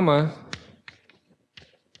P gamma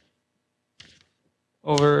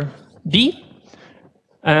over B,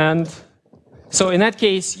 and so in that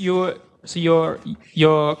case, your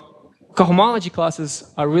cohomology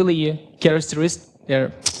classes are really characteristic.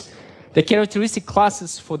 The characteristic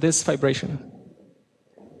classes for this fibration,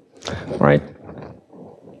 right?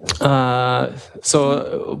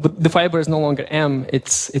 So the fiber is no longer M;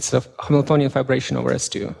 it's a Hamiltonian fibration over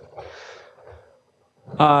S2.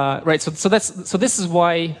 Right. So this is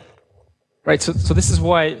why. Right. So this is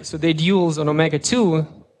why. So the duals on omega 2.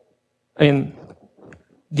 I mean,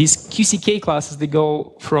 these QCK classes, they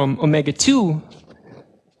go from omega 2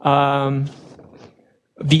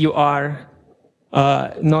 BUR,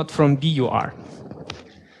 not from BUR.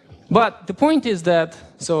 But the point is that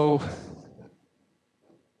so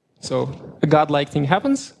a godlike thing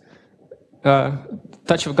happens,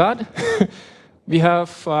 touch of God. We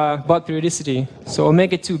have Bott periodicity. So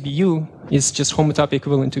omega 2 BU is just homotopy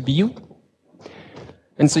equivalent to BU.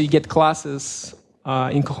 And so you get classes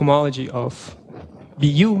in cohomology of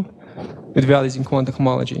BU with values in quantum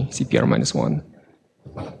homology, CPR minus 1.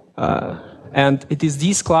 And it is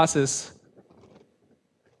these classes,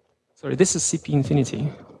 sorry, this is CP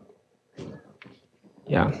infinity.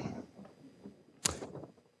 Yeah.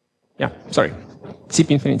 Yeah, sorry,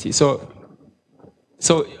 CP infinity. So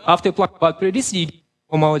after you plug Bott periodicity,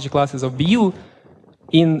 homology classes of BU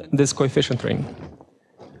in this coefficient ring.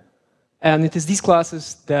 And it is these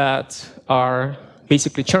classes that are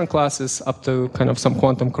basically Chern classes up to kind of some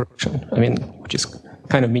quantum correction. I mean, which is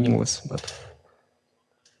kind of meaningless, but.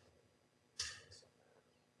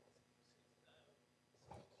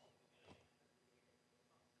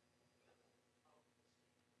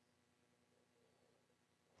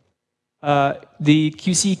 The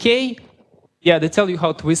QCK, yeah, they tell you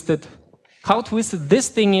how twisted this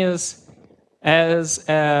thing is as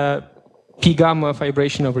a P gamma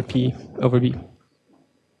fibration over P over B.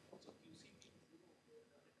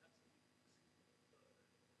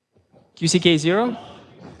 QCK 0?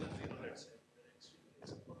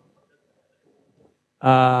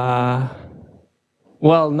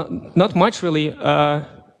 Well, not much really.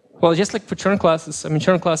 Well, just like for Chern classes, I mean,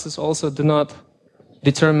 Chern classes also do not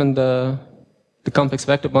determine the complex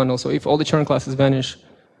vector bundle. So if all the Chern classes vanish,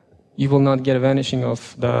 you will not get a vanishing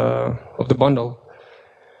of the bundle.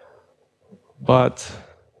 But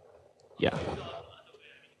yeah.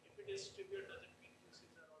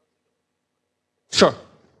 Sure.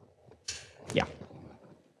 Yeah.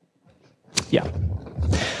 Yeah.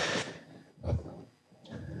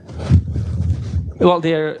 Well,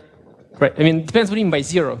 they're right. I mean, it depends what you mean by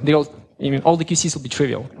 0. They all, I mean, all the QCs will be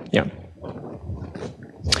trivial. Yeah.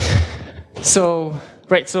 So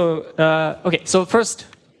right. So okay. So first,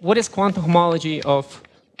 what is quantum homology of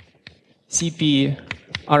CP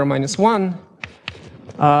R minus 1?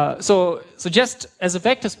 So just as a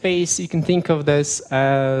vector space, you can think of this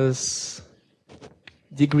as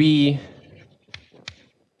degree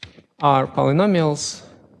R polynomials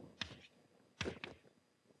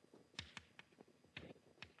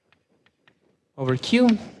over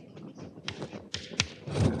Q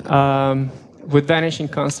with vanishing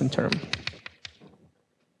constant term.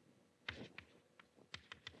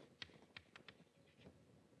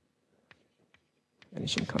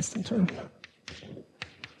 Vanishing constant term.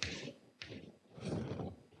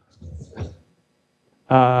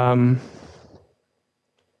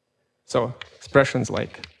 So expressions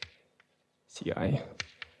like Ci,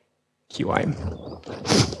 Qi.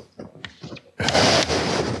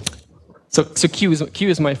 So Q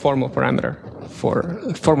is my formal parameter for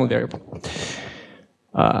formal variable.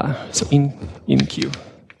 So in Q.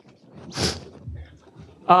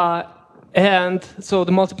 And so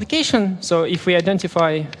the multiplication. So if we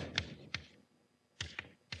identify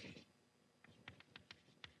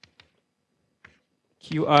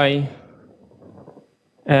Qi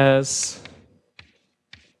as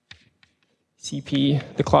CP,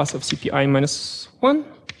 the class of CPI minus 1.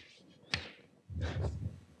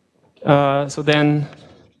 So then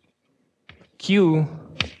Q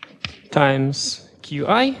times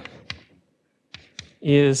Qi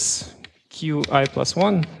is Qi plus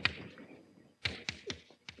 1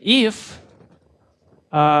 if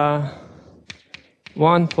 1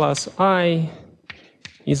 plus I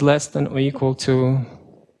is less than or equal to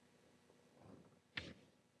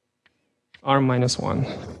R minus 1.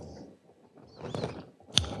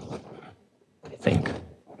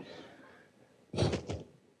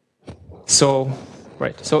 So,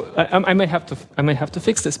 right. So I might have to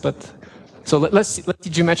fix this, but so let's see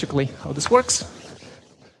geometrically how this works.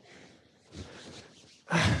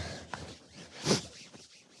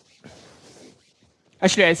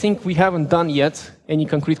 Actually, I think we haven't done yet any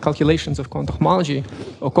concrete calculations of quantum homology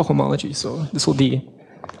or cohomology. So this will be.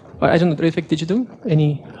 I don't know, Rafik, did you do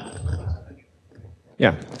any?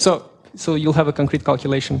 Yeah. So you'll have a concrete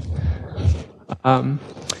calculation. The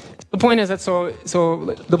point is that so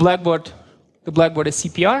the blackboard is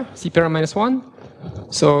CPR minus 1.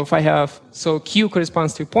 So if I have Q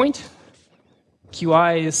corresponds to a point,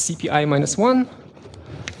 QI is CPI minus 1.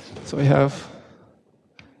 So I have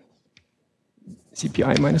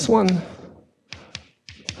CPI minus 1.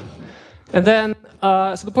 And then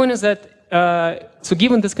so the point is that so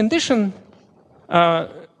given this condition,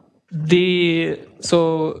 if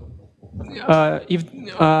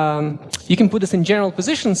you can put this in general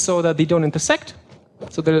positions so that they don't intersect,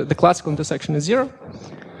 so the classical intersection is 0,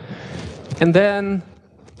 and then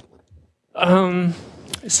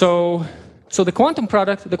so the quantum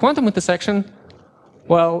product, the quantum intersection,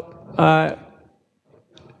 well,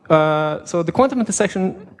 so the quantum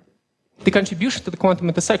intersection, the contribution to the quantum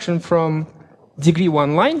intersection from degree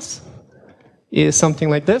 1 lines is something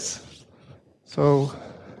like this. So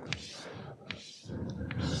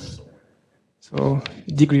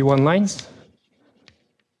degree 1 lines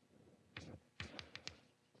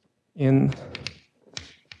in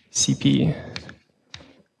CP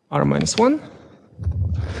R minus 1.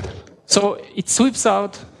 So it sweeps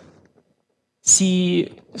out C.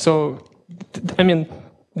 So I mean,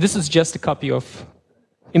 this is just a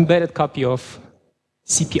embedded copy of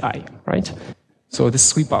CPI, right? So this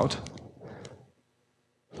sweep out.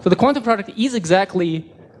 So the quantum product is exactly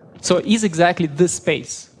this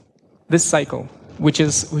space, this cycle, which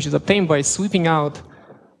is obtained by sweeping out,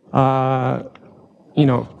 from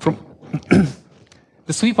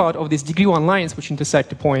the sweep out of these degree 1 lines which intersect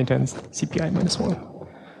the point and CPI minus 1.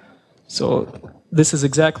 So this is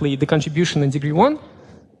exactly the contribution in degree 1.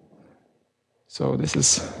 So this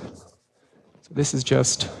is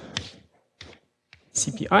just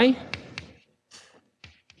CPI.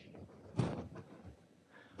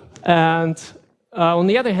 And on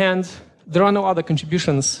the other hand, there are no other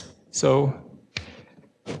contributions. So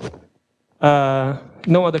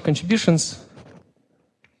no other contributions.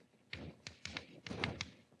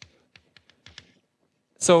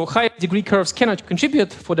 So higher degree curves cannot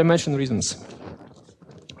contribute for dimension reasons.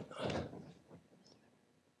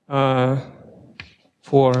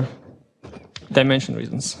 For dimension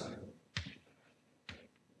reasons.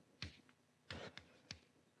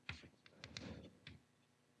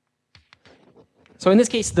 So in this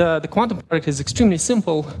case, the quantum product is extremely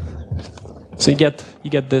simple. So you get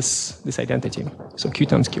this identity. So Q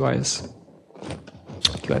times Qi is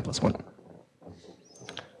Qi plus 1.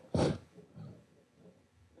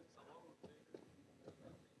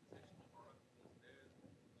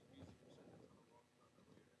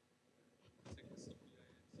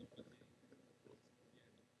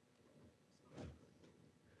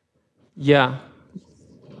 Yeah.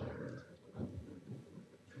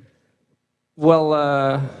 Well,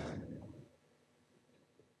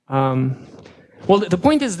 the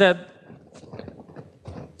point is that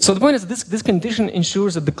this condition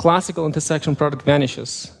ensures that the classical intersection product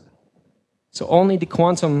vanishes. So only the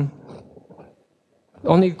quantum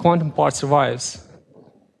part survives.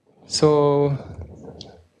 So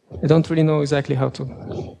I don't really know exactly how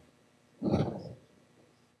to.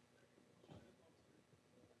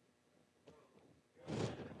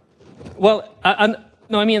 Well,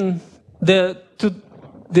 no, I mean the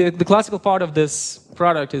classical part of this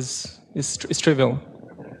product is trivial.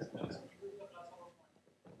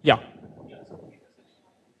 Yeah.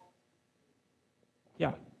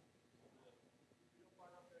 Yeah.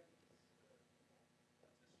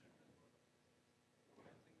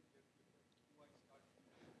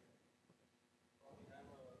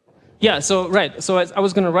 Yeah. So right. So I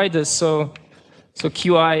was going to write this. So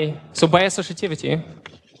Qi. So by associativity,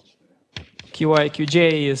 Qi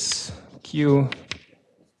Qj is Qi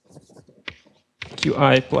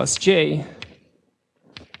plus j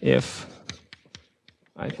if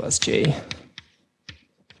I plus j.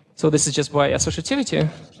 So this is just by associativity.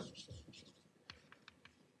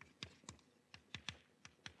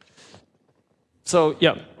 So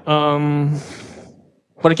yeah,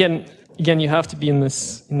 but again, you have to be in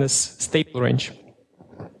this stable range.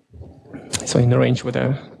 So in the range with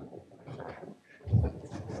a.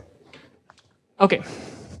 Okay.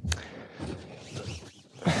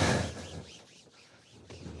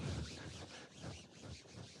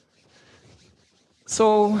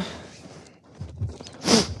 So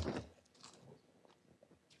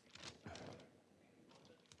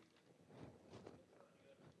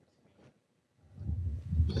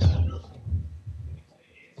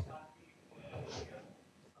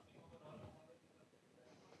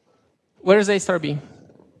Where is A star B?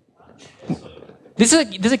 These are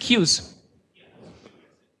Qs.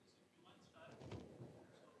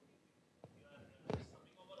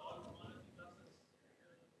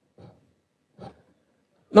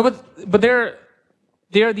 No, but there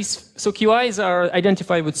are these. So QIs are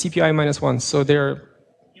identified with CPI minus 1. So they're.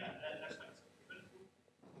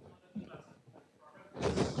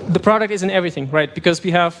 The product is in everything, right? Because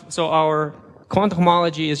we have, so our quantum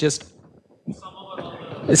homology is just.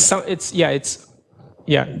 It's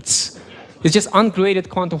just ungraded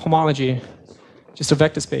quantum homology, just a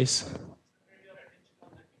vector space.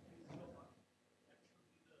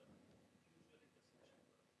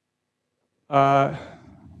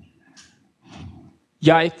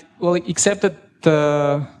 Yeah, well, except that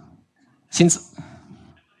since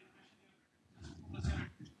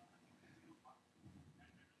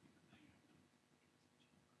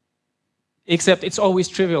except it's always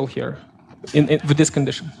trivial here with this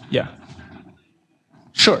condition. Yeah.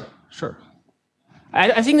 Sure.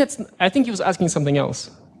 I think he was asking something else.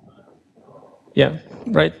 Yeah,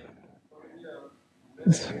 right?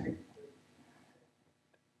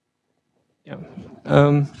 Yeah.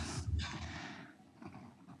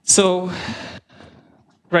 So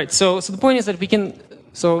the point is that we can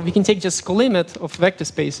take just colimit of vector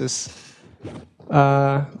spaces,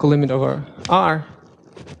 colimit over R.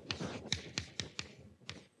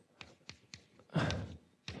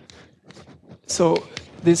 So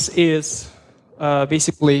this is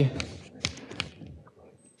basically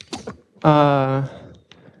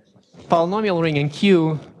polynomial ring in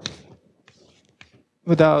Q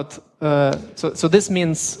without. So this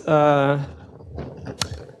means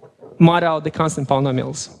mod out the constant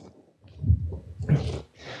polynomials.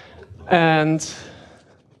 And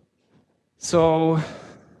so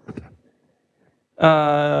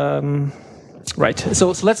right.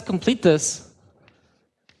 So let's complete this.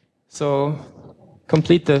 So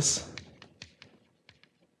complete this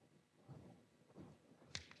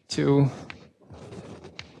to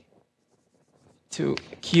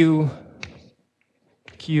Q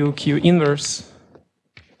inverse.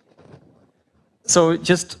 So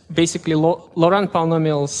just basically Laurent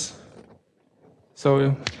polynomials.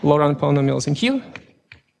 So Laurent polynomials in Q.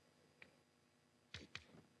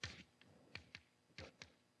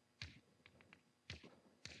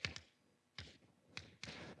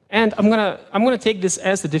 And I'm gonna take this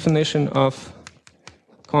as the definition of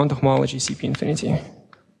quantum homology CP infinity.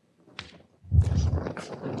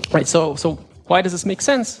 Right. So why does this make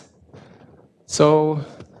sense? So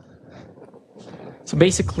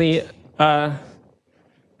basically,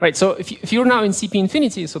 right. So if you're now in CP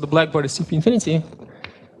infinity, so the blackboard is CP infinity.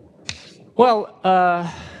 Well,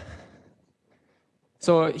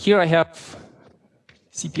 so here I have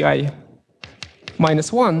CPI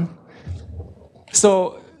minus 1.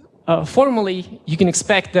 So formally, you can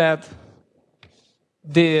expect that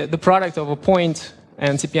the product of a point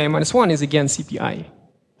and CPI minus 1 is again CPI,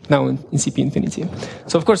 now in CP infinity.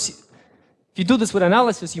 So of course, if you do this with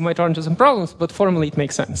analysis, you might run into some problems, but formally it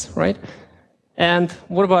makes sense, right? And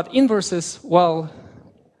what about inverses? Well,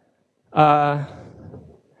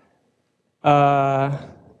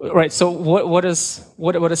 right. So what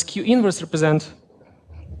does Q inverse represent?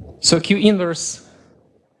 So Q inverse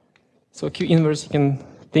you can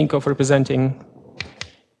think of representing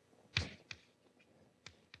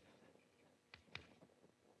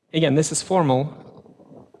again. This is formal.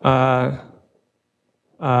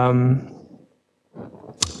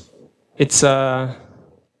 It's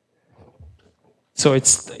so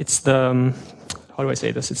it's the how do I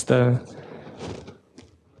say this? It's the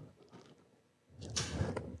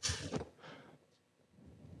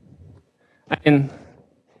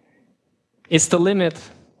it's the limit.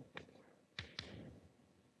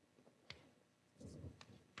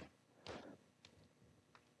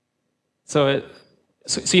 So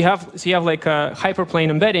you have like a hyperplane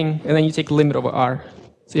embedding, and then you take the limit over R.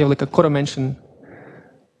 So you have like a codimension.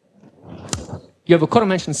 You have a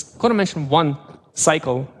codimension 1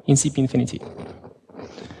 cycle in CP infinity.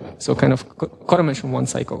 So kind of codimension 1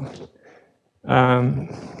 cycle.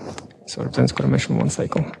 So it represents codimension 1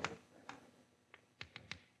 cycle.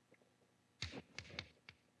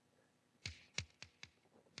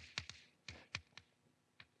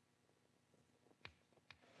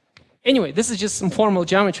 Anyway, this is just some formal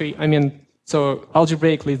geometry. I mean, so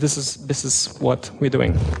algebraically, this is what we're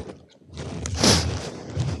doing.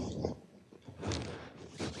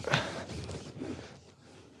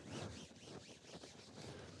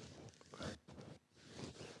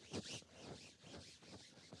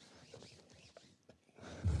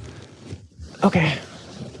 Okay.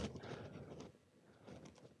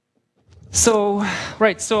 So,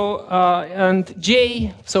 right, so, and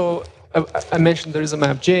J, so I mentioned there is a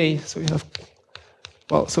map J, so you have,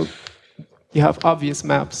 well, so you have obvious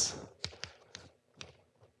maps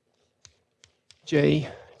J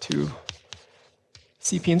to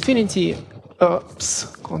CP infinity,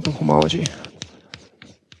 quantum homology,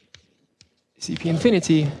 CP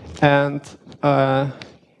infinity, and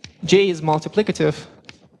J is multiplicative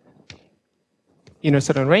in a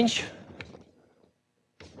certain range.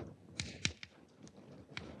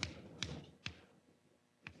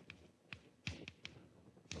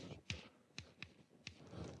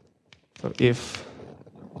 So if,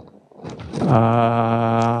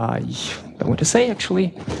 I don't want to say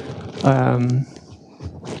actually,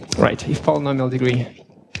 right, if polynomial degree,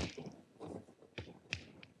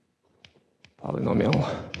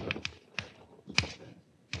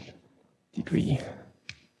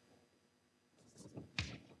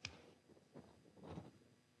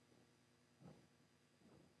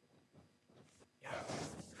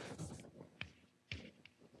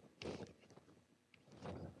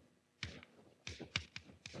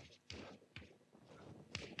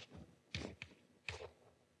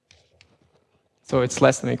 so it's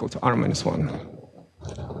less than or equal to r minus 1,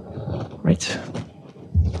 right?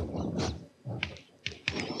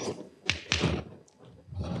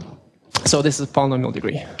 So this is polynomial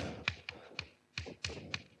degree.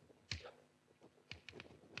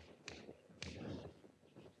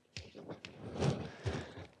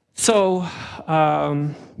 So,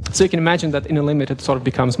 so you can imagine that in a limit it sort of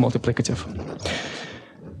becomes multiplicative.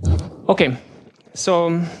 Okay,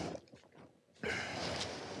 so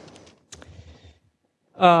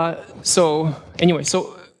anyway,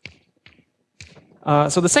 so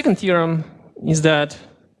the second theorem is that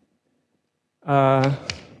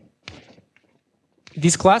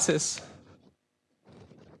these classes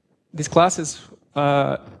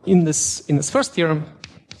in this first theorem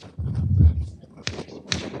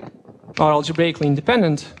are algebraically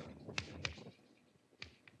independent.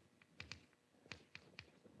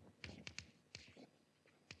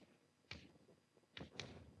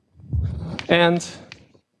 And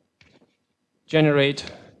generate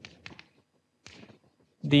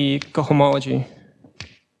the cohomology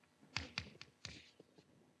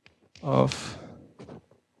of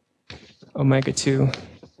omega 2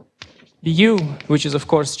 du, which is of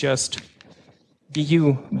course just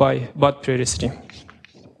du by Butt periodicity.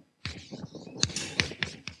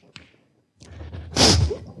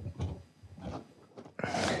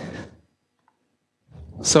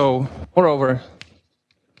 So, moreover,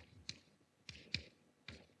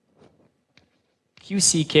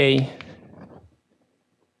 QCK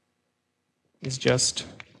is just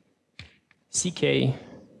CK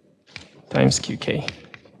times QK.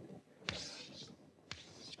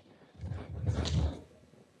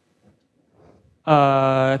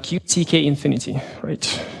 QCK infinity,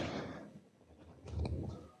 right?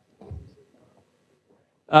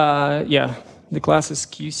 Yeah, the class is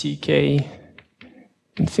QCK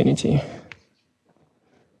infinity.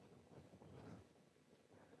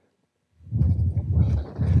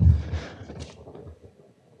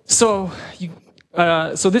 So,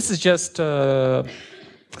 so this is just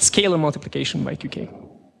scalar multiplication by QK.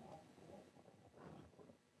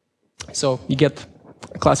 So you get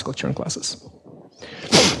classical Chern classes.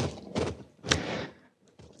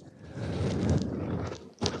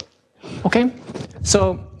 Okay,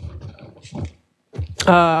 so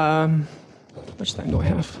how much time do I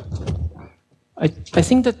have? I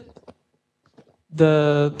think that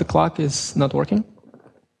the clock is not working.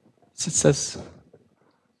 It says.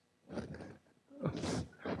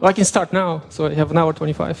 Well, I can start now, so I have an hour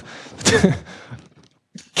 25.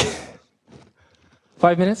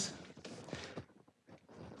 5 minutes?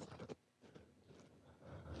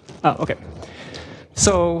 Oh, okay.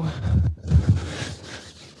 So,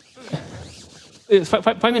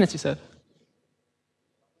 5 minutes, you said?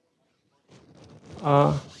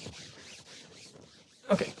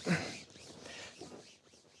 Okay.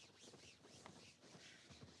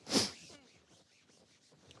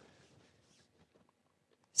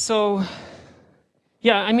 So,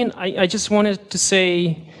 yeah, I mean, I just wanted to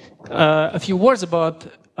say a few words about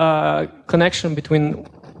connection between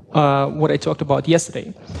what I talked about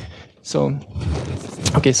yesterday. So,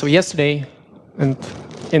 okay, so yesterday, and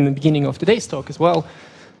in the beginning of today's talk as well,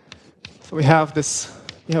 so we have this,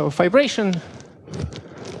 you have a fibration.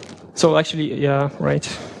 So actually, yeah,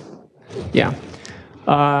 right, yeah.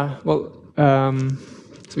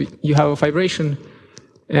 So you have a fibration.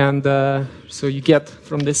 And so you get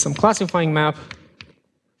from this some classifying map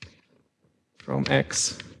from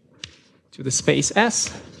X to the space S.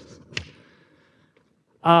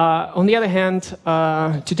 On the other hand,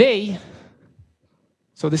 today,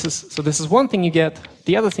 so this is one thing you get.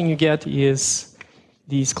 The other thing you get is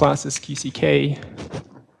these classes QCK.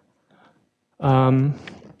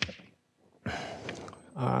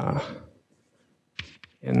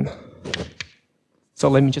 So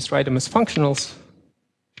let me just write them as functionals.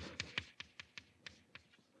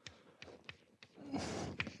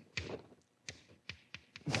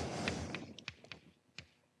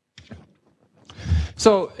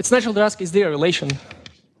 So it's natural to ask, is there a relation?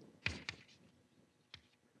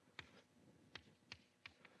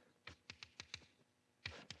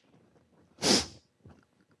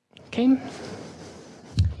 Okay.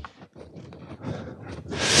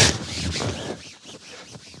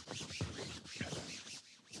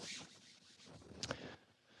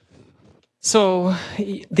 So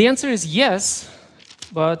the answer is yes,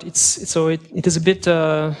 but it is a bit.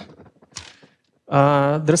 There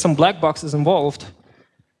are some black boxes involved,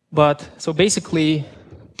 but so basically,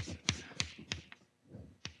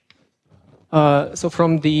 so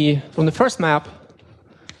from the first map,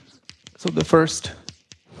 so the first,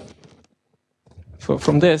 so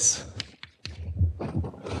from this,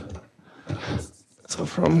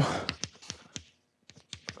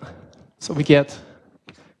 so we get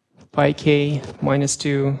pi k minus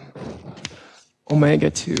 2 omega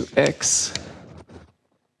 2 x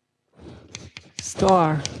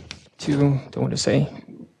star to, don't want to say,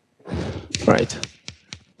 right,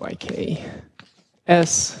 pi k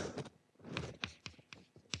s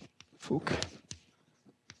Fuk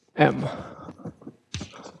m.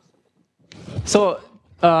 So,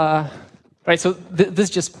 right, so this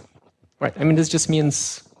just, right, I mean, this just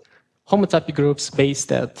means homotopy groups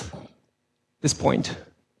based at this point.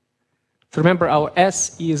 So remember, our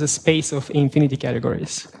S is a space of infinity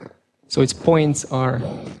categories. So its points are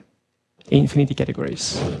infinity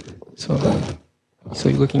categories. So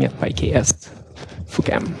you're looking at pi ks Fuk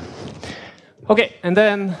m. Okay, and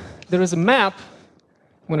then there is a map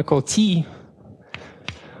I'm going to call T.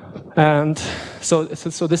 And so this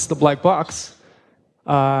is the black box.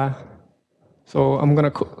 So I'm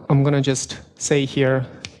gonna just say here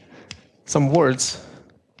some words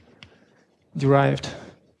derived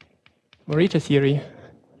Morita theory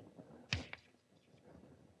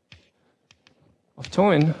of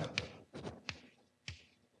towing.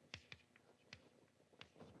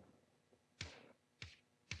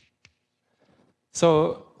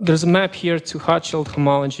 So there's a map here to Hochschild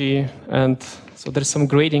homology, and so there's some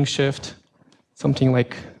grading shift, something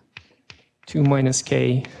like 2 minus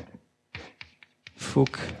k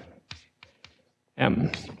Fuk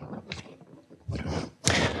m.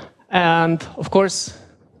 And of course,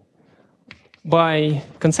 by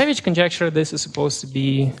Kontsevich conjecture, this is supposed to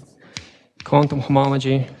be quantum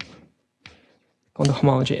homology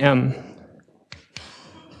M.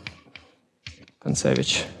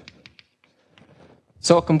 Kontsevich.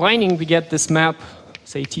 So combining, we get this map,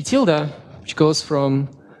 say T tilde, which goes from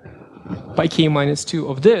pi k minus 2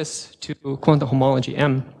 of this to quantum homology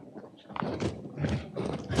M.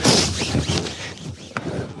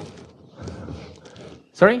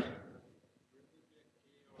 Sorry?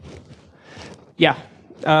 Yeah.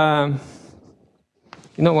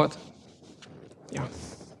 You know what? Yeah.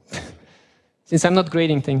 Since I'm not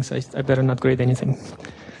grading things, I better not grade anything.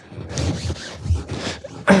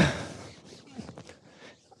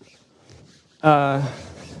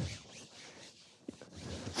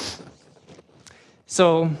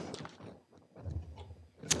 So,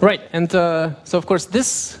 right, and so of course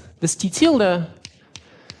this T tilde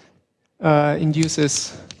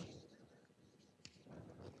induces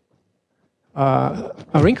a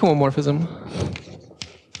ring homomorphism.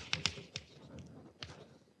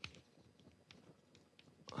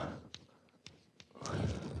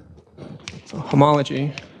 So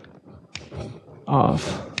homology of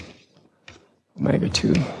omega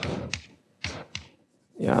 2.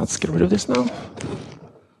 Yeah, let's get rid of this now.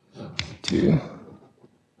 To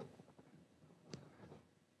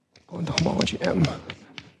quantum homology M.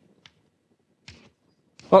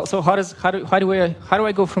 Well, so how do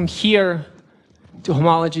I go from here to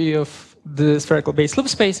homology of the spherical base loop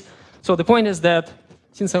space? So the point is that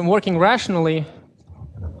since I'm working rationally,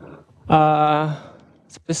 so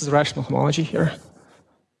this is rational homology here.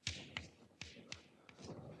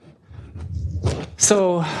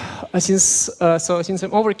 So since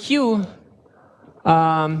I'm over Q,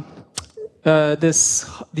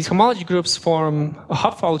 these homology groups form a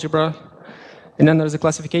Hopf algebra, and then there's a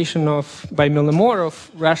classification by Milne-Moore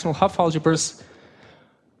of rational Hopf algebras,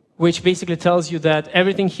 which basically tells you that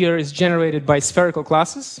everything here is generated by spherical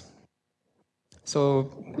classes.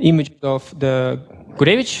 So image of the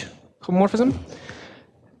Gurevich homomorphism,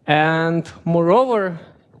 And moreover,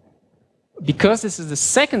 because this is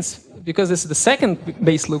the second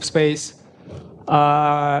base loop space,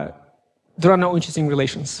 there are no interesting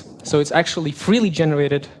relations. So it's actually freely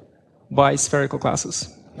generated by spherical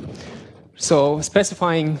classes. So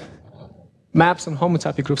specifying maps on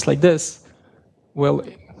homotopy groups like this will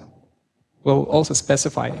also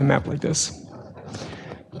specify a map like this.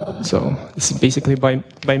 So this is basically by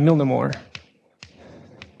Milner-Moore.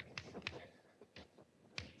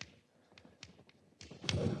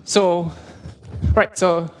 So, right,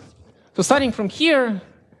 so starting from here,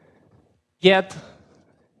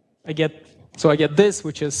 I get this,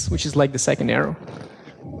 which is like the second arrow.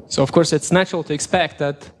 So of course it's natural to expect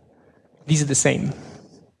that these are the same.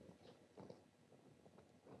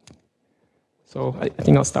 So I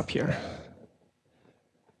think I'll stop here.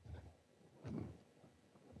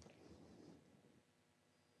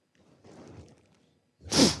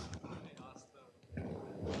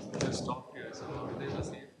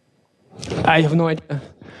 I have no idea.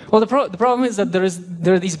 Well, the problem is that there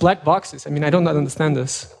are these black boxes. I mean, I don't understand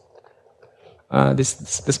this.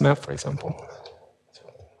 This map, for example.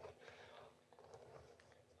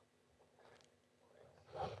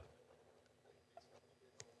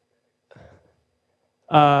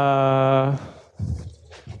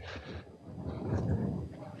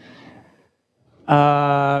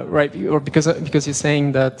 Right, or because you're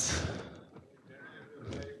saying that.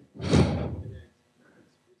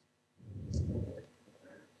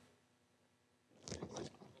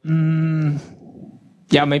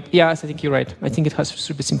 Yeah, yes, I think you're right. I think it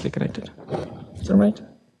should be simply connected. Is that right?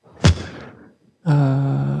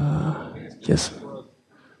 Yes.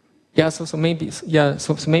 Yeah, so maybe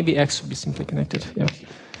maybe X should be simply connected. Yeah.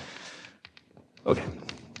 Okay.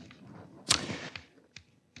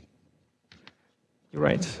 You're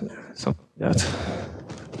right. Something like that.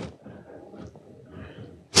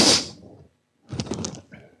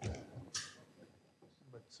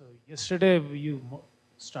 But so yesterday you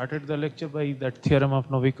started the lecture by that theorem of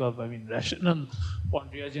Novikov. I mean, rational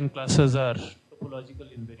Pontryagin classes are topological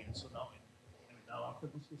invariants. So now after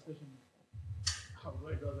this discussion, how do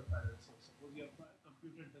I draw the parallel? So suppose you have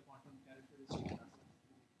computed the quantum characteristic classes.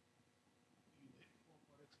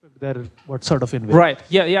 Expect there what sort of invariant? Right.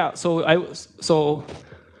 Yeah. So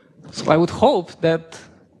I would hope that.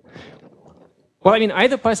 Well, I mean,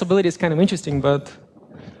 either possibility is kind of interesting, but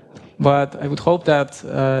I would hope that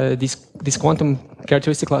these quantum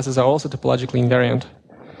characteristic classes are also topologically invariant.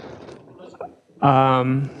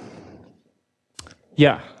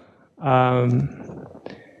 Yeah.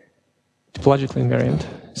 Topologically invariant.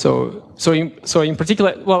 So in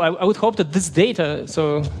particular, well, I would hope that this data,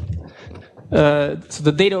 so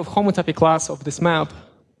the data of homotopy class of this map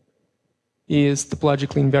is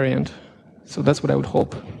topologically invariant. So that's what I would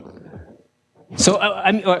hope. So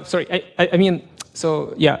I mean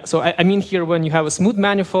here when you have a smooth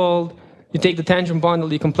manifold, you take the tangent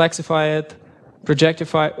bundle, you complexify it,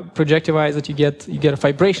 projectivize it, you get a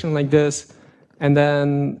fibration like this, and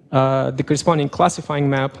then the corresponding classifying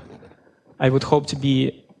map I would hope to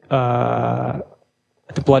be a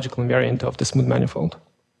topological invariant of the smooth manifold.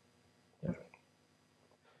 Yeah.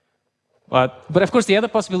 But of course the other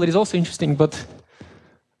possibility is also interesting, but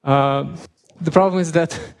the problem is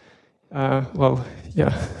that well,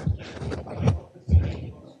 yeah.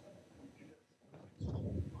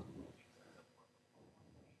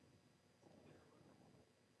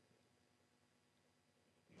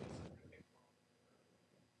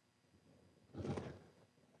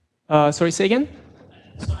 Sorry, say again?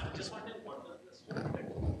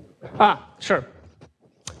 Sure.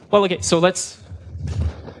 Well, okay, so let's.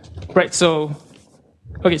 Right, so.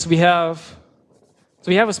 Okay, so we have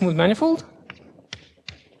a smooth manifold.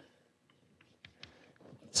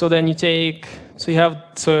 So then you take. So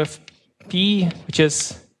if P, which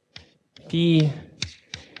is P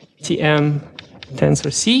Tm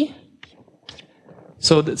tensor C.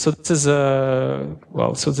 So this is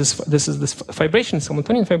this is this fibration,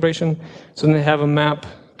 Hamiltonian fibration. So then I have a map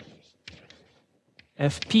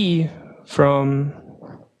Fp from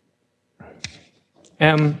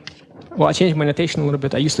M. Well, I changed my notation a little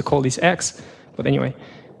bit. I used to call these X, but anyway,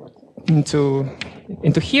 into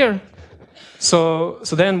here. So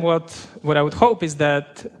then what I would hope is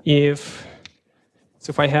that if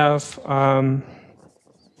I have a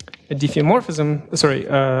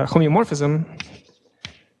homeomorphism.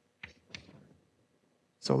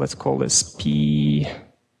 So let's call this P,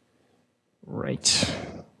 right,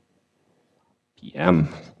 PM.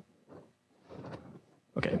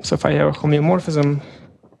 Okay, so if I have a homeomorphism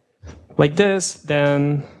like this,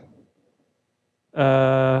 then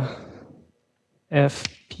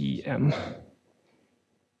FPM.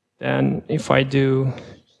 then if I do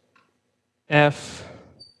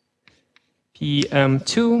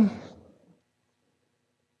FPM2,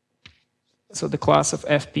 so the class of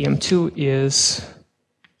FPM2 is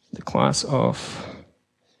the class of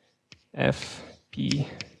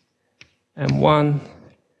FPM1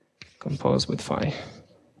 composed with phi.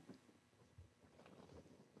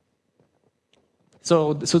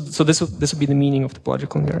 So this would be the meaning of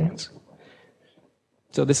topological invariance.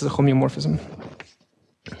 So this is a homeomorphism.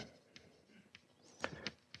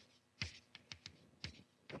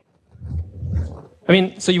 I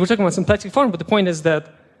mean, so you were talking about symplectic form, but the point is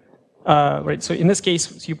that, right, so in this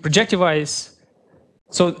case, you projectivize,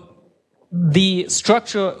 so the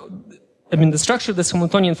structure, I mean, the structure of this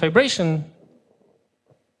Hamiltonian fibration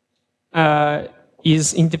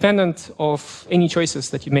is independent of any choices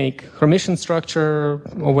that you make, Hermitian structure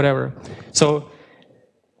or whatever. So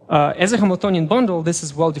as a Hamiltonian bundle, this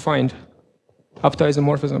is well defined up to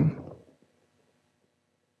isomorphism.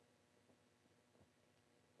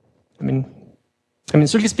 I mean,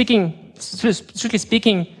 strictly speaking,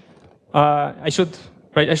 I should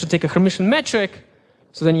take a Hermitian metric.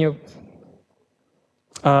 So then you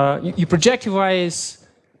projectivize,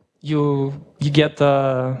 you get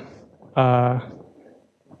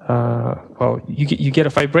you get a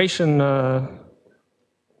fibration,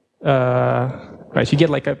 right? You get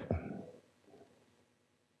like a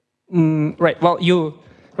you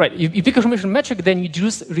pick a Hermitian metric, then you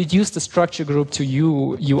reduce the structure group to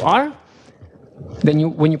UR.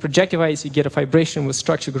 Then when you projectivize, you get a fibration with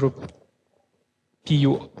structure group PUR,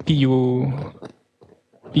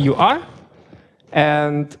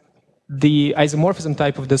 and the isomorphism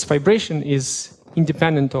type of this fibration is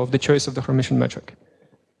independent of the choice of the Hermitian metric.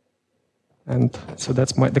 And so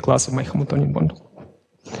that's the class of my Hamiltonian bundle.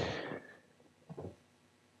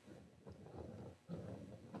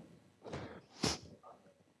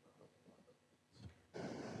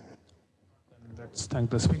 Let's thank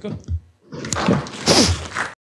the speaker. Yeah.